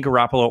either Jimmy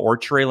Garoppolo or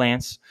Trey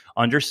Lance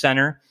under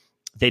center,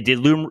 they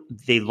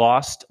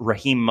lost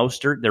Raheem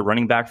Mostert, their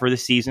running back for the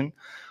season.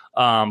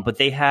 But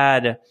they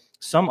had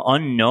some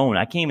unknown,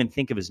 I can't even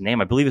think of his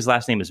name. I believe his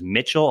last name is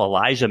Mitchell,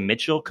 Elijah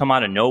Mitchell, come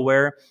out of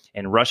nowhere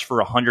and rush for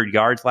 100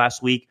 yards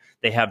last week.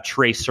 They have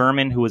Trey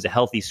Sermon, who is a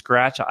healthy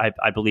scratch.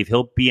 I believe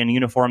he'll be in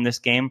uniform this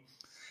game.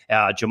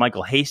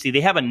 JaMychal Hasty.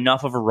 They have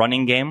enough of a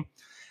running game.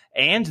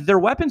 And their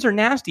weapons are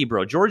nasty,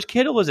 bro. George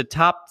Kittle is a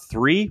top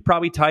 3,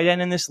 probably tight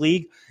end in this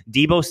league.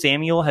 Deebo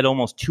Samuel had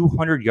almost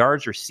 200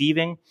 yards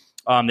receiving.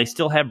 They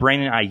still have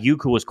Brandon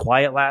Ayuk, who was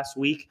quiet last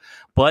week.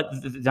 But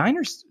the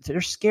Niners,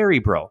 they're scary,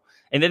 bro.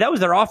 And that was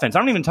their offense. I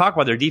don't even talk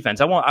about their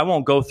defense. I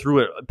won't go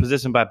through it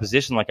position by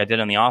position like I did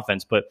on the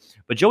offense. But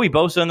Joey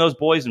Bosa and those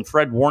boys and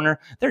Fred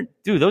Warner,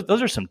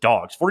 those are some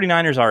dogs.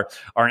 49ers are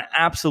an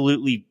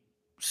absolutely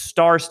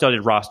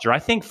star-studded roster. I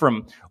think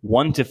from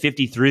 1 to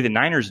 53, the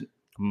Niners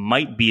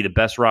might be the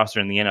best roster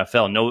in the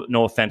NFL.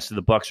 No offense to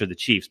the Bucs or the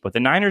Chiefs, but the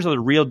Niners are the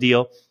real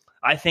deal.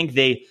 I think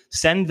they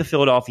send the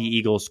Philadelphia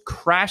Eagles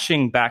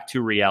crashing back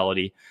to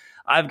reality.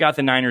 I've got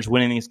the Niners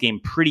winning this game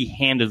pretty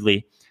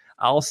handedly.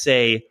 I'll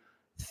say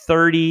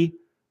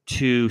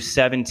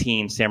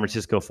 30-17 San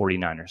Francisco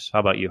 49ers. How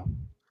about you?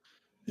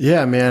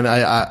 Yeah, man.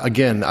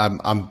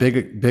 I'm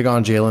big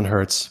on Jalen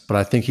Hurts, but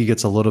I think he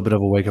gets a little bit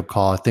of a wake up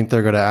call. I think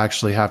they're going to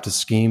actually have to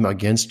scheme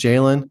against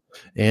Jalen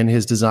and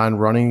his design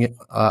running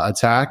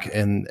attack,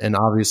 and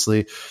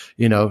obviously,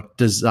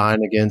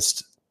 design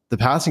against the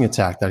passing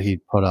attack that he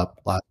put up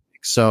last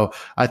week. So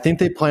I think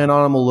they plan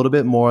on him a little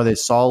bit more. They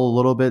saw a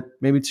little bit,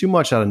 maybe too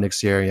much out of Nick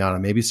Sirianni.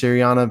 Maybe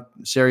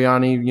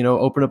Sirianni,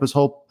 opened up his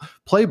whole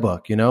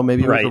playbook.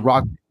 Maybe with the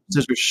rock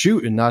scissors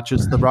shoot and not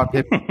just the rock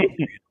paper.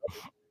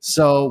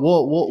 So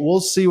we'll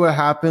see what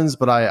happens,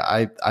 but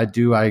I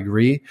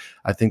agree.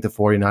 I think the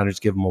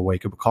 49ers give them a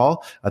wake-up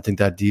call. I think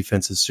that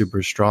defense is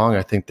super strong.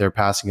 I think their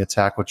passing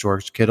attack with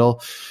George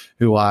Kittle,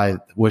 who I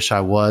wish I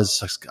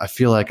was. I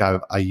feel like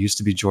I used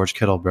to be George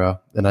Kittle,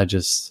 bro, and I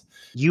just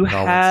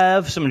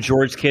have some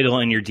George Kittle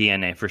in your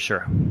DNA for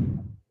sure. I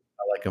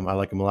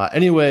like him a lot.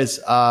 Anyways,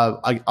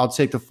 I'll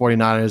take the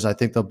 49ers. I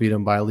think they'll beat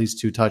them by at least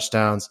 2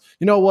 touchdowns.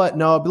 You know what?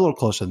 No, I'll be a little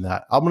closer than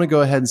that. I'm going to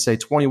go ahead and say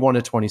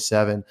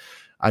 21-27.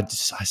 I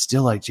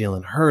still like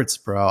Jalen Hurts,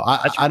 bro.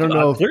 I don't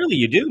know. Clearly,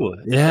 you do.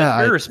 Yeah,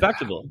 very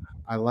respectable.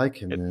 I like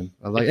him, man.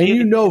 I like,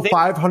 and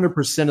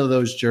 500% of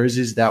those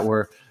jerseys that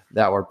were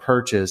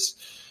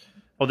purchased.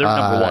 Oh, they're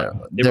number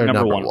one. They're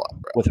number one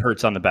with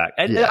Hurts on the back.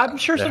 And I'm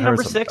sure some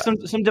number 6, some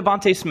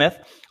Devontae Smith.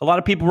 A lot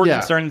of people were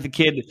concerned that the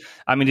kid.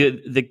 I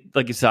mean,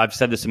 like you said, I've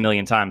said this a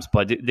million times,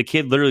 but the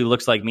kid literally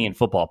looks like me in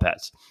football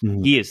pads.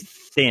 Mm-hmm. He is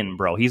thin,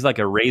 bro. He's like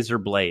a razor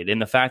blade,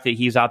 and the fact that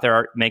he's out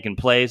there making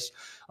plays.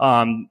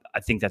 I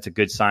think that's a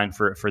good sign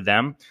for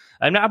them.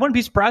 And I wouldn't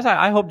be surprised.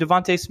 I hope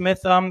Devontae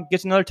Smith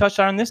gets another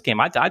touchdown in this game.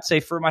 I'd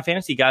say for my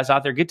fantasy guys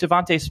out there, get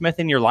Devontae Smith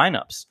in your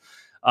lineups,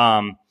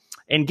 and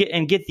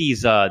get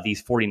these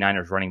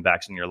 49ers running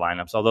backs in your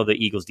lineups. Although the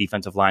Eagles'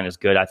 defensive line is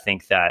good, I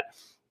think that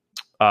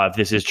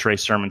this is Trey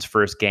Sermon's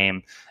first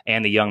game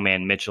and the young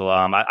man Mitchell.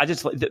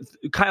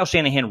 Kyle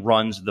Shanahan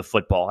runs the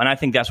football, and I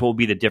think that's what will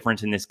be the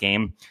difference in this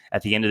game.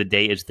 At the end of the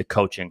day, is the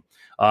coaching.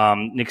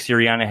 Nick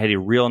Sirianni had a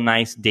real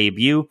nice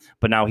debut,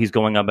 but now he's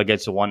going up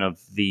against one of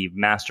the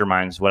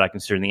masterminds, what I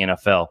consider in the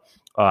NFL,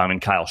 in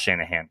Kyle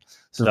Shanahan.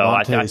 So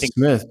Devontae I think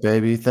Smith,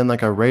 baby, thin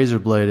like a razor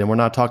blade, and we're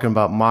not talking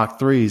about Mach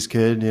 3s,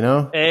 kid. You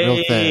know,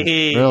 real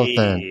thin, real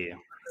thin.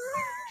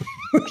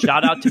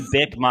 Shout out to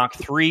Bic Mach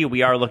 3.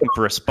 We are looking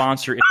for a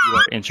sponsor. If you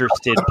are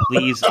interested,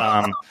 please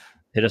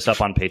hit us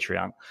up on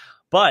Patreon.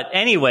 But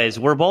anyways,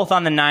 we're both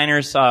on the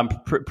Niners,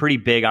 pretty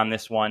big on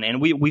this one, and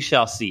we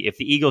shall see. If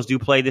the Eagles do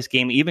play this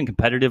game, even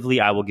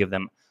competitively, I will give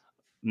them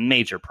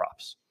major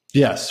props.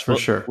 Yes, for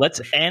sure.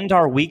 Let's end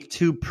our Week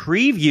 2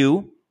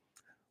 preview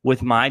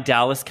with my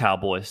Dallas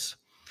Cowboys.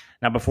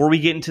 Now, before we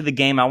get into the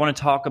game, I want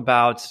to talk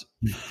about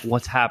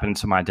what's happened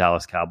to my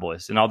Dallas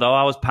Cowboys. And although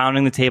I was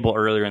pounding the table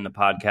earlier in the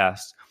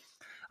podcast,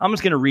 I'm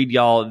just going to read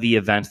y'all the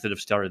events that have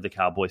started the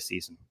Cowboys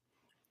season.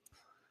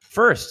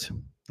 First,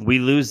 we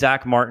lose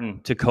Zach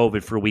Martin to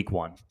COVID for Week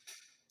 1.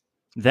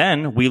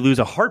 Then we lose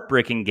a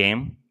heartbreaking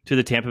game to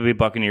the Tampa Bay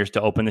Buccaneers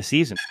to open the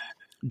season.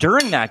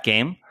 During that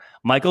game,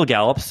 Michael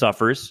Gallup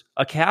suffers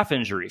a calf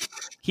injury.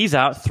 He's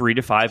out 3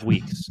 to 5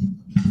 weeks.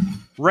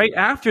 Right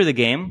after the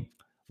game,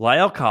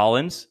 La'el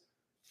Collins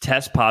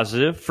tests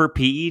positive for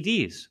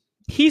PEDs.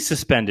 He's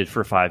suspended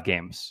for 5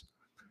 games.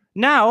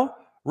 Now,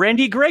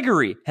 Randy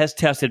Gregory has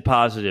tested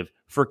positive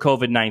for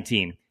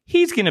COVID-19.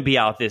 He's going to be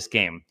out this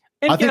game.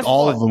 And I think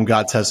all of them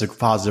got tested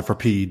positive for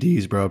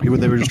PEDs, bro.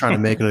 They were just trying to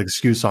make an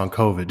excuse on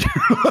COVID.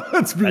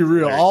 Let's be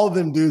real. All of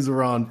them dudes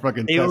were on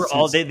fucking they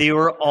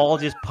were all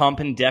just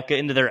pumping Deca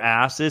into their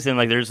asses, and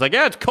they're just like,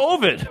 yeah, it's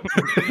COVID.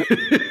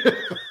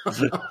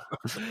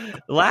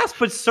 Last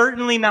but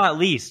certainly not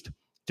least,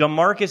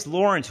 DeMarcus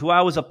Lawrence, who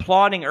I was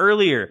applauding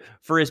earlier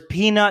for his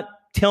Peanut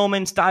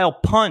Tillman style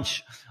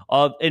punch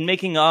in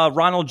making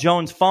Ronald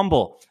Jones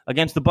fumble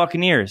against the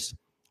Buccaneers,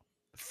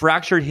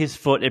 fractured his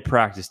foot at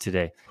practice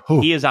today. Ooh.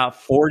 He is out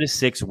 4 to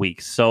 6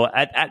 weeks. So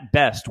at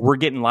best, we're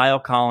getting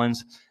La'el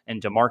Collins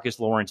and DeMarcus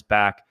Lawrence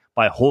back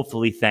by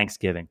hopefully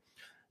Thanksgiving.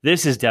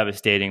 This is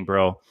devastating,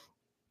 bro.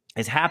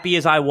 As happy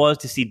as I was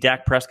to see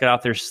Dak Prescott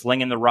out there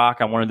slinging the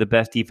rock on one of the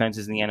best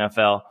defenses in the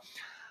NFL,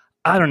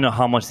 I don't know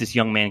how much this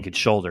young man could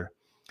shoulder.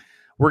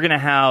 We're going to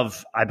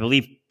have, I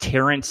believe,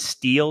 Terrence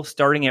Steele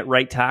starting at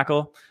right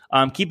tackle.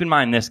 Keep in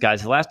mind this,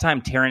 guys. The last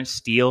time Terrence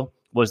Steele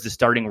was the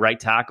starting right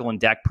tackle and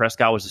Dak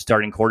Prescott was the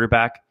starting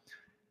quarterback,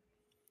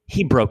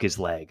 he broke his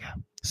leg.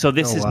 So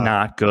this is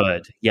not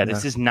good. Yeah,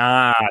 this is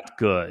not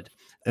good.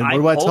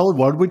 And what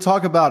did we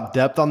talk about?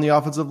 Depth on the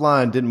offensive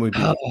line, didn't we?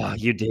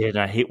 You did.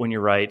 I hate when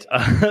you're right.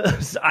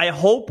 I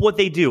hope what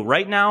they do.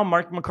 Right now,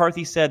 Mark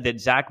McCarthy said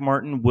that Zach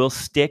Martin will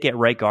stick at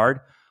right guard.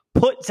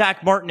 Put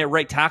Zach Martin at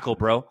right tackle,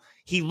 bro.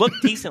 He looked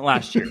decent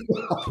last year.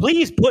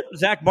 Please put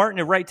Zach Martin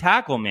at right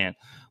tackle, man.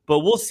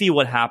 But we'll see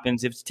what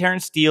happens. If it's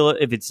Terrence Steele,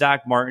 if it's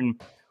Zach Martin,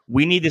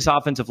 we need this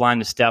offensive line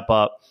to step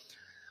up.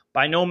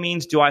 By no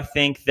means do I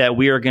think that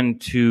we are going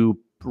to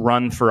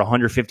run for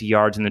 150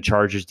 yards in the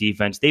Chargers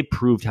defense. They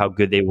proved how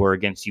good they were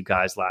against you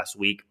guys last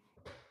week.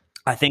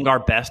 I think our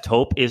best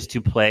hope is to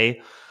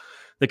play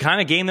the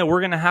kind of game that we're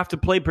going to have to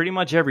play pretty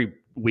much every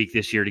week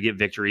this year to get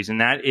victories,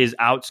 and that is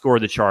outscore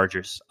the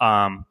Chargers.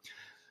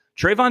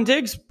 Trayvon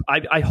Diggs,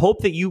 I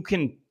hope that you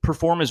can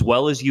perform as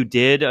well as you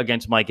did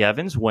against Mike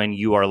Evans when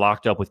you are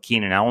locked up with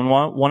Keenan Allen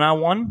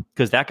one-on-one,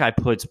 because that guy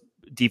puts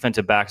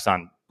defensive backs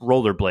on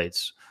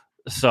rollerblades.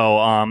 So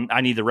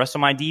I need the rest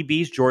of my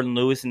DBs, Jordan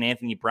Lewis and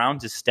Anthony Brown,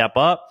 to step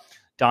up.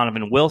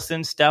 Donovan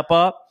Wilson, step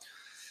up.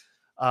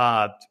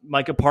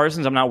 Micah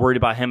Parsons, I'm not worried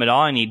about him at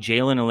all. I need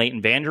Jalen and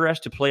Leighton Vander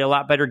Esch to play a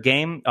lot better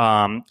game.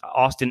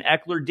 Austin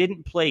Eckler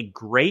didn't play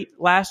great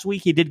last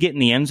week. He did get in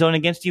the end zone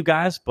against you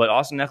guys, but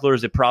Austin Eckler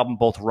is a problem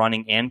both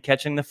running and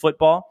catching the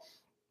football.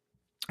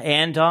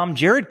 And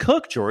Jared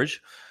Cook,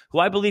 George, who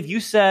I believe you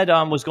said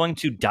was going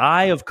to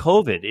die of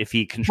COVID if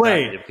he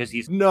contracted it, because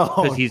he's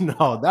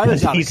that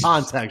is out of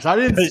context. I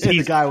didn't say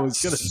the guy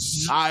was going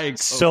to die of COVID.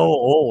 So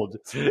old.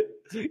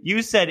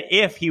 You said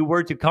if he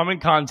were to come in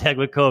contact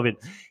with COVID,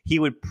 he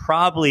would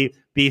probably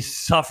be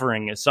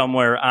suffering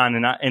somewhere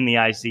in the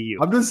ICU.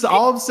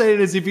 All I'm saying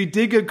is if he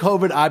did get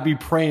COVID, I'd be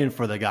praying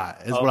for the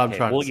guy. Is what I'm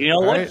trying to say. Well, you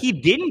know what? He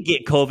didn't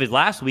get COVID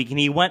last week, and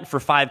he went for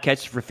 5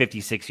 catches for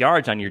 56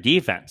 yards on your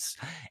defense.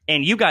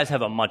 And you guys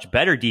have a much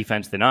better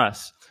defense than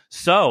us.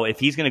 So if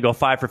he's going to go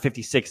 5 for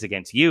 56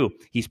 against you,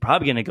 he's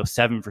probably going to go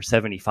 7 for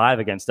 75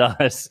 against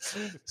us.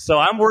 So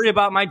I'm worried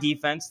about my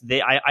defense.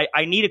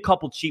 I need a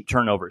couple cheap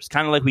turnovers,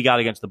 kind of like we got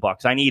against the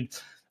Bucs. I need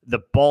the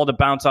ball to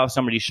bounce off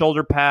somebody's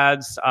shoulder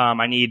pads.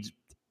 I need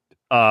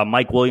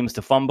Mike Williams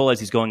to fumble as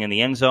he's going in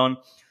the end zone.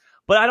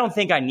 But I don't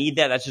think I need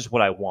that. That's just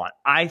what I want.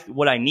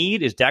 What I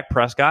need is Dak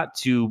Prescott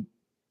to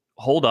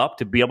hold up,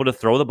 to be able to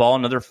throw the ball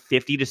another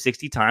 50 to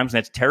 60 times. And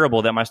it's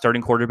terrible that my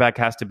starting quarterback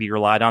has to be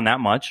relied on that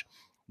much.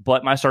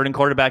 But my starting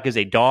quarterback is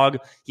a dog.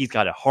 He's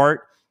got a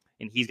heart,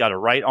 and he's got a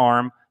right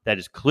arm that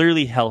is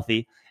clearly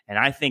healthy. And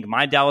I think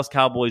my Dallas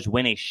Cowboys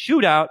win a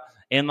shootout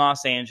in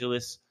Los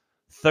Angeles,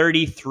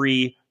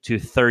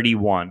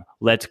 33-31.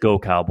 Let's go,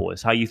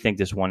 Cowboys. How you think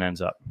this one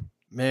ends up?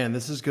 Man,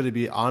 this is going to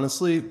be,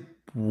 honestly,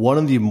 one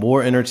of the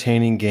more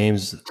entertaining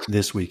games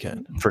this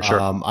weekend. For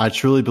sure. I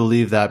truly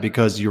believe that,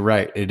 because you're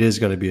right. It is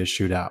going to be a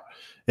shootout.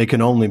 It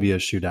can only be a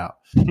shootout.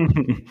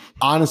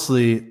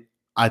 Honestly,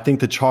 I think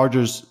the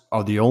Chargers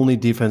are the only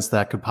defense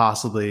that could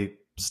possibly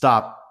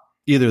stop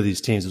either of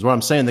these teams. Is what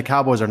I'm saying. The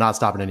Cowboys are not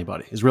stopping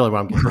anybody. Is really what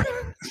I'm getting.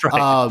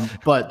 Right.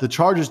 But the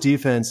Chargers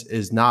defense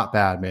is not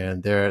bad,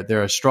 man.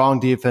 They're a strong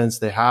defense.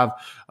 They have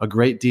a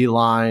great D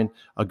line,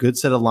 a good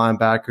set of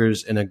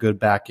linebackers, and a good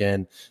back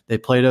end. They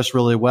played us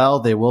really well.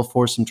 They will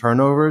force some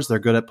turnovers. They're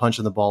good at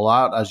punching the ball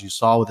out, as you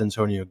saw with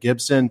Antonio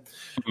Gibson.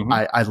 Mm-hmm.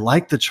 I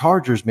like the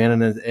Chargers,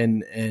 man,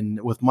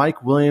 and with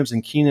Mike Williams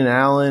and Keenan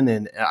Allen,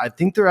 and I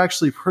think they're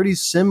actually pretty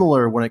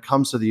similar when it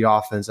comes to the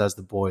offense as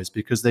the boys,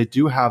 because they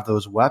do have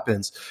those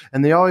weapons,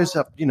 and they always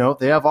have,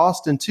 they have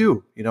Austin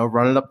too,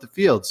 running up the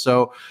field.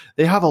 So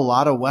they have a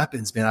lot of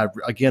weapons, man.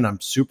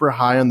 I'm super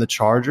high on the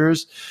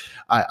Chargers.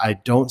 I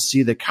don't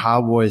see the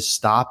Cowboys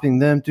stopping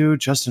them, dude.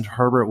 Justin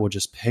Herbert will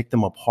just pick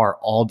them apart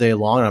all day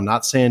long. And I'm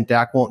not saying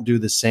Dak won't do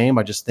the same.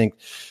 I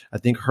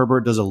think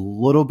Herbert does a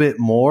little bit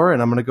more.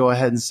 And I'm going to go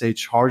ahead and say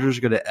Chargers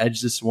are going to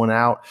edge this one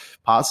out,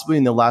 possibly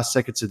in the last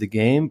seconds of the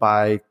game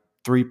by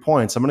 3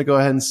 points. I'm going to go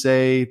ahead and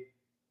say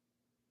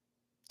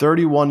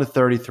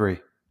 31-33.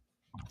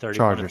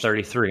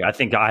 31-33. I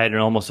think I had an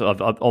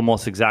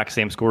almost exact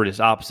same score as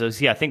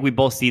opposites. Yeah, I think we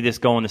both see this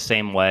going the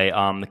same way.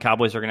 The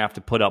Cowboys are going to have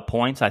to put up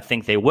points. I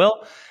think they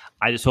will.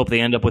 I just hope they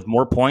end up with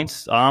more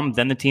points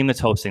than the team that's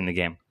hosting the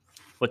game.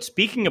 But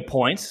speaking of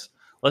points,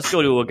 let's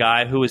go to a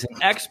guy who is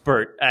an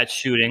expert at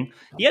shooting.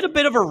 He had a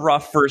bit of a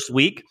rough first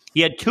week.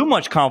 He had too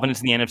much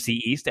confidence in the NFC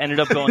East. Ended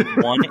up going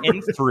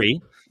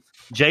 1-3.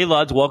 Jay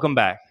Luds, welcome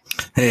back.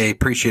 Hey,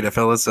 appreciate it,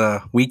 fellas.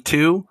 Week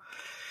 2.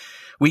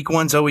 Week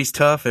 1's always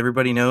tough.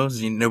 Everybody knows.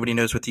 Nobody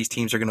knows what these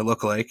teams are going to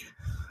look like.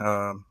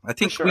 I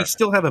think we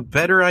still have a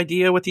better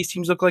idea what these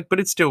teams look like, but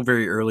it's still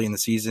very early in the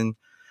season.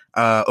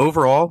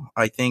 Overall,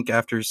 I think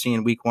after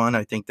seeing Week 1,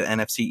 I think the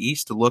NFC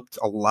East looked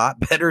a lot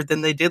better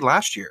than they did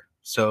last year.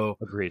 So,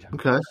 agreed.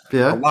 Okay.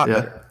 Yeah. A lot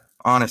better.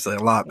 Honestly,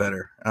 a lot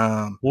better.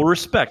 Well,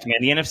 respect, man.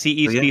 The NFC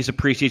East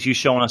appreciates you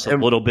showing us a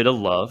little bit of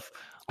love.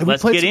 And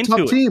let's get into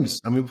tough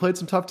teams. We played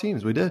some tough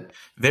teams. We did.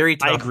 Very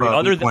tough. I agree.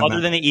 Other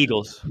than the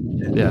Eagles.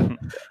 Yeah.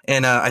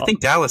 And I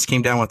think Dallas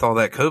came down with all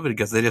that COVID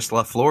because they just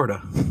left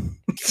Florida.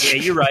 Yeah,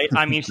 you're right.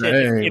 I mean,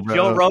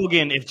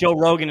 if Joe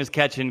Rogan is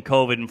catching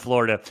COVID in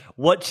Florida,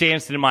 what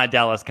chance did my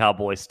Dallas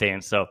Cowboys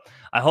stand? So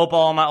I hope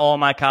all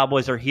my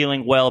Cowboys are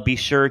healing well. Be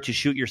sure to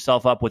shoot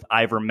yourself up with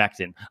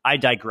ivermectin. I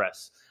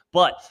digress.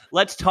 But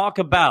let's talk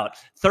about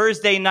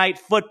Thursday night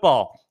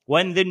football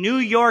when the New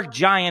York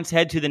Giants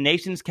head to the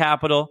nation's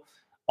capital.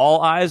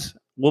 All eyes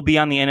will be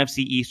on the NFC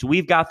East.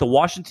 We've got the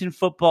Washington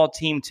football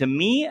team, to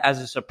me, as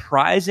a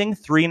surprising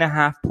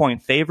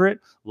 3.5-point favorite.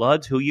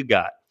 Luds, who you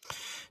got?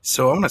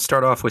 So I'm going to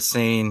start off with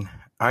saying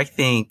I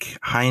think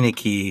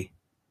Heineke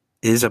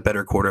is a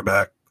better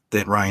quarterback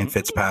than Ryan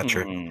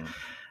Fitzpatrick.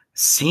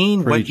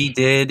 Seeing what he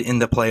did in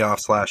the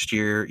playoffs last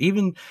year,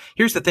 even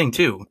here's the thing,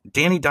 too.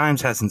 Danny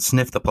Dimes hasn't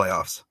sniffed the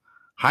playoffs.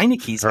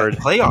 Heineke's had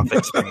playoff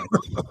experience.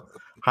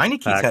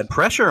 Heineke's had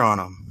pressure on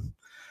him.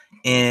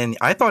 And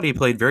I thought he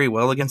played very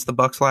well against the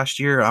Bucs last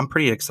year. I'm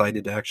pretty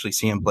excited to actually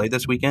see him play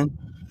this weekend.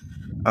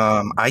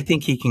 I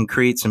think he can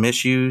create some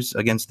issues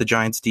against the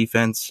Giants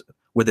defense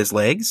with his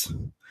legs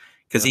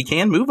because he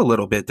can move a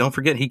little bit. Don't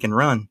forget he can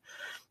run.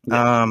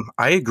 Yeah.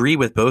 I agree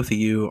with both of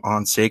you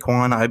on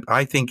Saquon.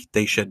 I think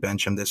they should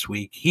bench him this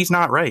week. He's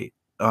not right.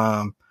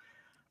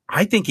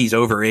 I think he's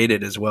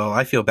overrated as well.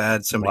 I feel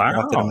bad somebody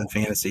drafted him in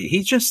fantasy.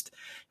 He's just,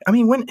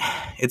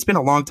 it's been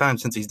a long time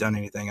since he's done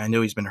anything. I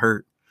know he's been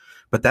hurt.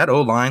 But that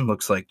O-line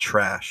looks like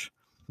trash.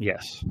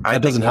 Yes. I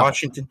think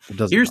Washington.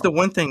 Here's the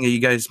one thing that you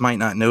guys might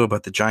not know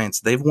about the Giants.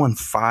 They've won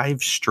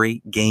 5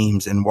 straight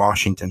games in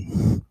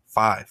Washington.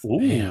 5.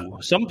 Ooh.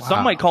 Some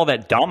might call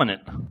that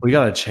dominant. We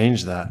got to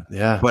change that.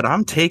 Yeah. But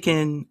I'm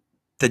taking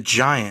the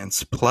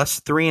Giants plus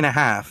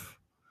 3.5.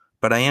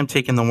 But I am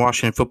taking the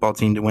Washington football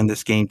team to win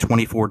this game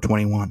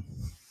 24-21.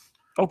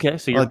 Okay,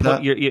 so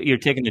you're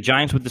taking the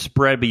Giants with the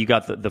spread, but you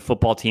got the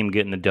football team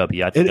getting the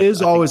W. It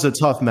is always a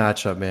tough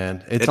matchup,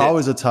 man. It's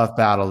always a tough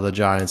battle, the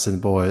Giants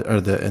and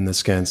the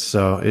Skins.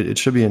 So it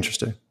should be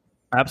interesting.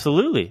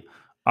 Absolutely.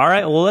 All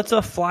right, well, let's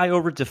fly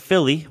over to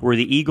Philly, where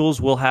the Eagles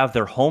will have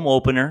their home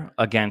opener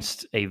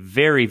against a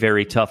very,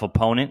 very tough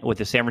opponent with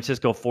the San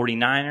Francisco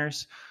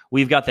 49ers.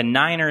 We've got the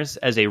Niners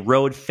as a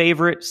road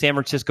favorite, San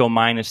Francisco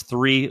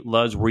 -3.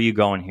 Luz, where are you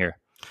going here?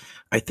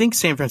 I think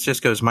San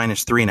Francisco is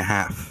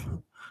 -3.5.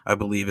 I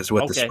believe is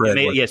what the spread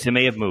was. Yes, it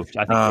may have moved.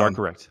 I think you are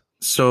correct.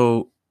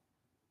 So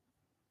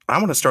I'm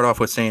going to start off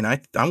with saying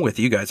I'm with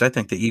you guys. I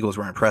think the Eagles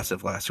were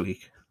impressive last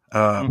week.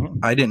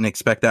 I didn't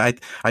expect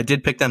that. I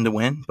did pick them to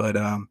win, but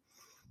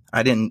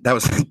I didn't. That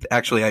was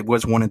actually, I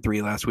was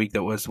 1-3 last week.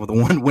 That was the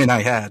one win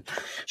I had.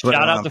 Shout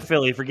out to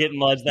Philly for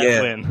getting Luds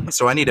that win.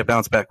 So I need a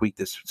bounce back week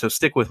so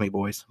stick with me,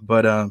 boys.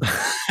 But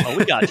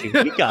we got you.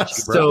 We got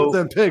you, bro. So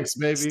them picks,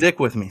 maybe. Stick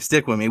with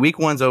me. Week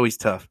 1's always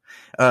tough.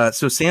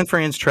 So San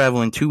Fran's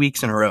traveling 2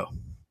 weeks in a row.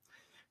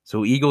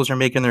 So Eagles are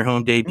making their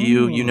home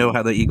debut. You know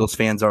how the Eagles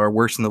fans are,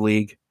 worse in the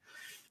league.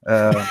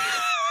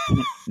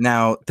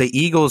 Now the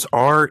Eagles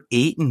are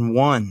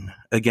 8-1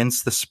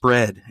 against the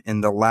spread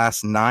in the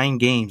last 9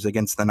 games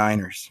against the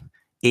Niners.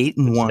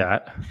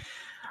 8-1.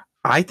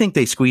 I think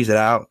they squeeze it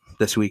out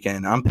this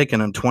weekend. I'm picking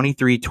them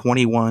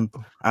 23-21.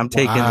 I'm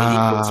taking the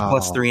Eagles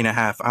plus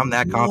 3.5. I'm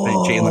that confident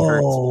Jalen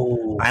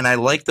Hurts. And I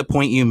like the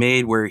point you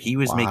made where he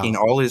was making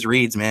all his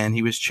reads, man.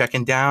 He was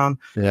checking down.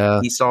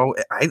 Yeah. He saw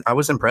 – I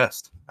was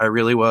impressed. I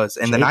really was.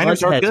 And the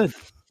Niners are good.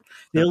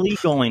 Philly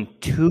going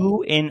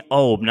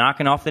 2-0,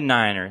 knocking off the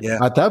Niners. Yeah.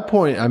 At that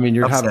point, I mean,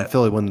 you're Upset. having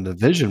Philly win the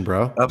division,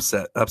 bro.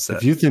 Upset.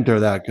 If you think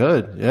they're that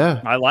good,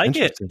 yeah. I like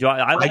it.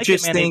 I like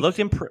just it, man. think They looked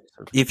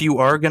impressive. if you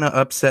are going to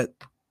upset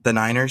the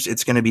Niners,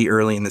 it's going to be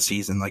early in the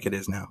season like it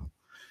is now.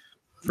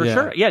 For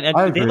sure. Yeah,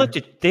 I and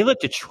agree. they let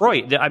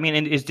Detroit. I mean,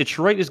 and is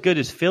Detroit as good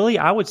as Philly?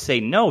 I would say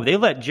no. They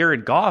let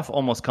Jared Goff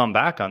almost come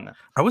back on them.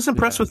 I was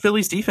impressed with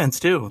Philly's defense,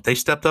 too. They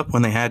stepped up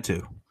when they had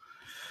to.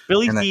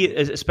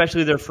 Philly's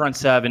especially their front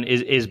seven,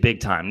 is big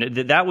time.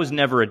 That was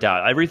never a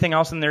doubt. Everything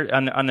else on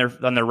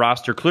their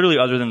roster, clearly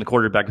other than the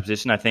quarterback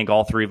position, I think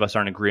all three of us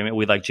are in agreement.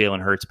 We like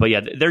Jalen Hurts, but yeah,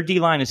 their D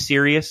line is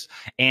serious.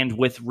 And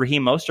with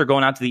Raheem Mostert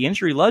going out to the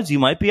injury, Luds, you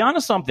might be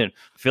onto something.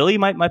 Philly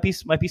might be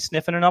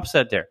sniffing an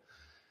upset there.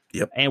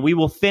 Yep. And we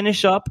will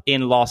finish up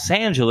in Los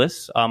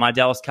Angeles. My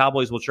Dallas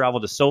Cowboys will travel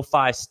to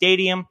SoFi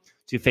Stadium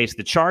to face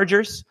the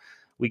Chargers.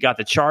 We got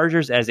the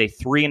Chargers as a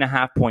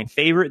 3.5-point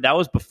favorite. That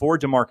was before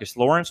DeMarcus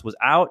Lawrence was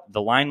out.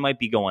 The line might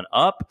be going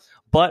up,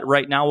 but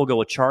right now we'll go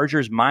with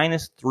Chargers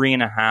minus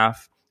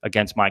 3.5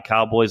 against my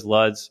Cowboys.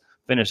 Luds,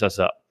 finish us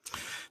up.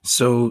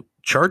 So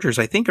Chargers,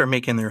 I think, are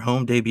making their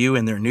home debut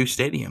in their new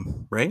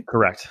stadium, right?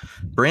 Correct.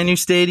 Brand new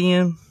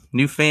stadium,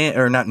 new fan,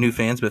 or not new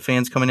fans, but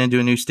fans coming into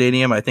a new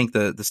stadium. I think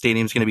the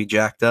stadium's going to be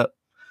jacked up.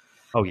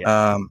 Oh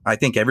yeah. I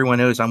think everyone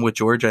knows I'm with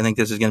George. I think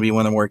this is going to be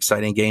one of the more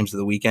exciting games of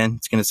the weekend.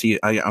 It's going to see.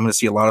 I'm going to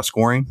see a lot of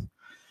scoring.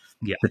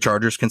 Yeah. The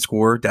Chargers can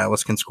score.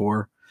 Dallas can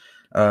score.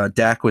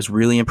 Dak was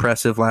really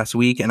impressive last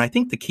week, and I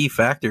think the key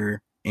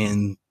factor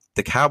in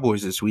the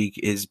Cowboys this week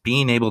is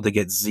being able to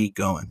get Zeke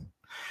going.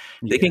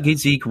 They can get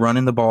Zeke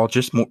running the ball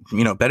just more,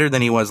 better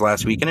than he was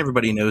last week. And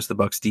everybody knows the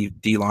Bucs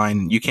D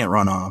line. You can't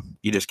run on them.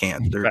 You just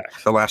can't.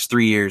 The last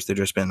 3 years, they've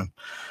just been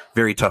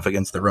very tough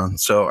against the run.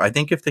 So I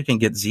think if they can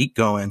get Zeke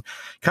going,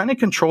 kind of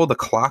control the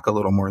clock a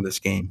little more this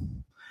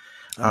game.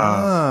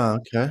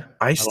 Okay.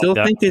 I still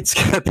think it's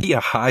going to be a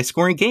high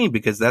scoring game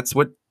because that's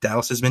what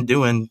Dallas has been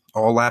doing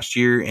all last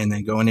year. And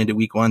then going into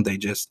week one,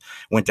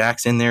 when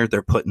Dak's in there,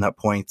 they're putting up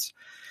points.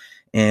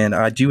 And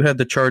I do have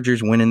the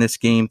Chargers winning this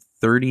game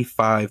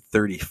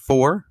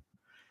 35-34.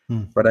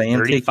 But I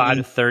am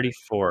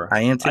 35-34. I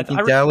am taking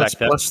Dallas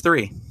plus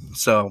 3.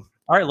 So,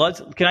 all right,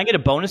 Luds, can I get a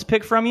bonus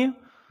pick from you?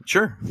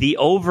 Sure. The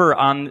over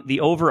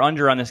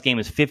under on this game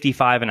is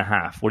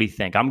 55.5. What do you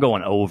think? I'm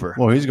going over.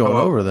 Well, he's going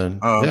over then.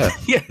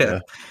 Yeah.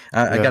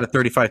 I got a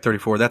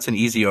 35-34. That's an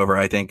easy over,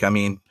 I think. I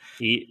mean,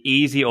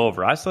 easy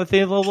over. I still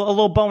think a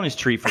little bonus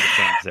treat for the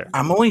fans there.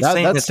 I'm only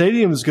saying that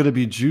stadium is going to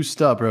be juiced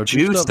up, bro.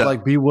 Juiced up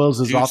like B. Wills'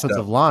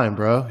 offensive line,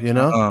 bro.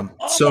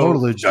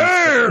 Totally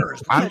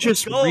juiced. I'm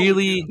just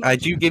I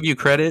do give you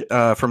credit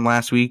from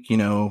last week.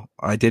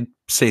 I did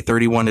say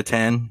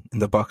 31-10 in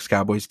the Bucs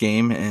Cowboys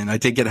game, and I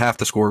did get half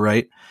the score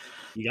right.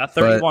 You got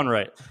 31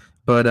 right.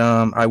 But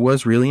I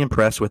was really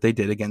impressed what they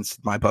did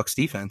against my Bucs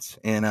defense,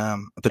 and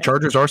the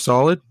Chargers are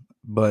solid,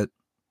 but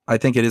I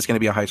think it is going to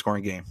be a high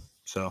scoring game.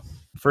 So.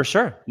 For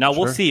sure. Now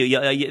we'll see.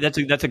 Yeah,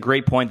 that's a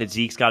great point that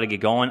Zeke's got to get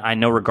going. I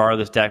know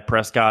regardless, Dak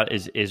Prescott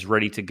is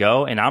ready to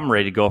go, and I'm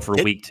ready to go for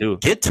week 2.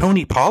 Get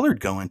Tony Pollard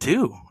going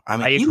too. I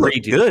mean, he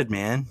looked good,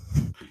 man.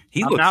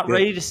 I'm not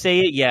ready to say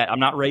it yet.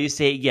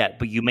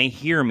 But you may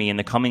hear me in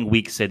the coming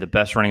weeks say the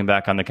best running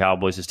back on the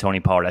Cowboys is Tony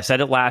Pollard. I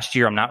said it last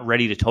year. I'm not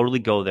ready to totally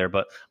go there,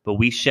 but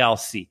we shall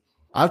see.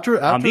 After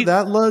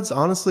that, Luds,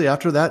 honestly,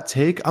 after that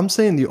take, I'm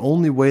saying the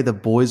only way the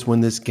boys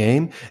win this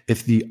game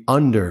if the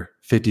under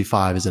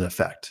 55 is in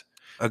effect.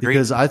 Agreed.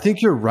 Because I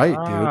think you're right, dude.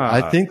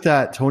 I think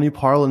that Tony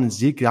Pollard and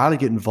Zeke got to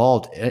get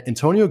involved.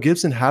 Antonio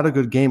Gibson had a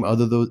good game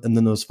other than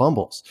those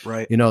fumbles.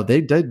 Right.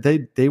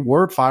 They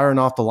were firing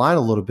off the line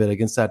a little bit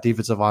against that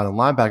defensive line and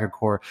linebacker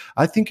core.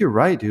 I think you're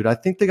right, dude. I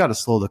think they got to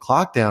slow the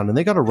clock down and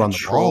they got to run the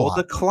ball. Control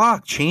the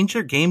clock. Change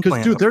their game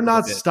plan. Because, dude, they're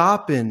not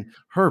stopping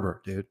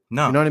Herbert, dude.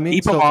 No. You know what I mean?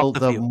 Keep him off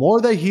the field. more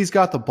that he's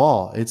got the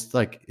ball, it's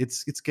like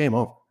it's game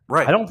over.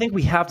 Right. I don't think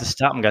we have to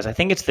stop them, guys. I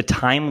think it's the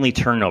timely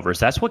turnovers.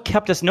 That's what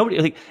kept us.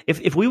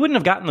 If we wouldn't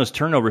have gotten those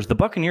turnovers, the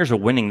Buccaneers are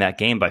winning that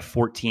game by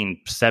 14,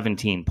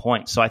 17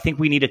 points. So I think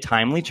we need a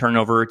timely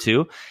turnover or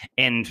two.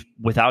 And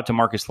without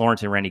DeMarcus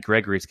Lawrence and Randy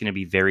Gregory, it's going to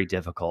be very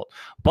difficult.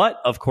 But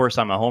of course,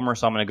 I'm a homer,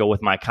 so I'm going to go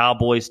with my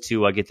Cowboys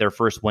to get their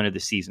first win of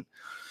the season.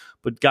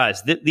 But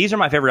guys, these are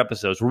my favorite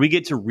episodes where we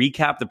get to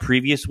recap the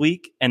previous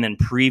week and then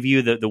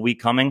preview the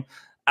week coming.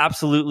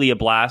 Absolutely a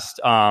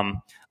blast.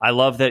 I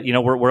love that,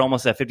 we're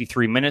almost at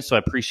 53 minutes, so I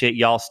appreciate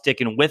y'all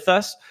sticking with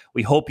us.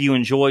 We hope you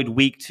enjoyed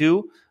week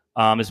 2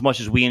 as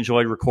much as we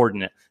enjoyed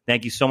recording it.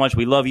 Thank you so much.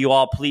 We love you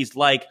all. Please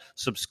like,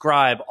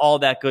 subscribe, all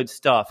that good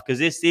stuff, because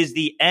this is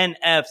the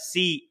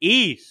NFC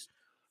East.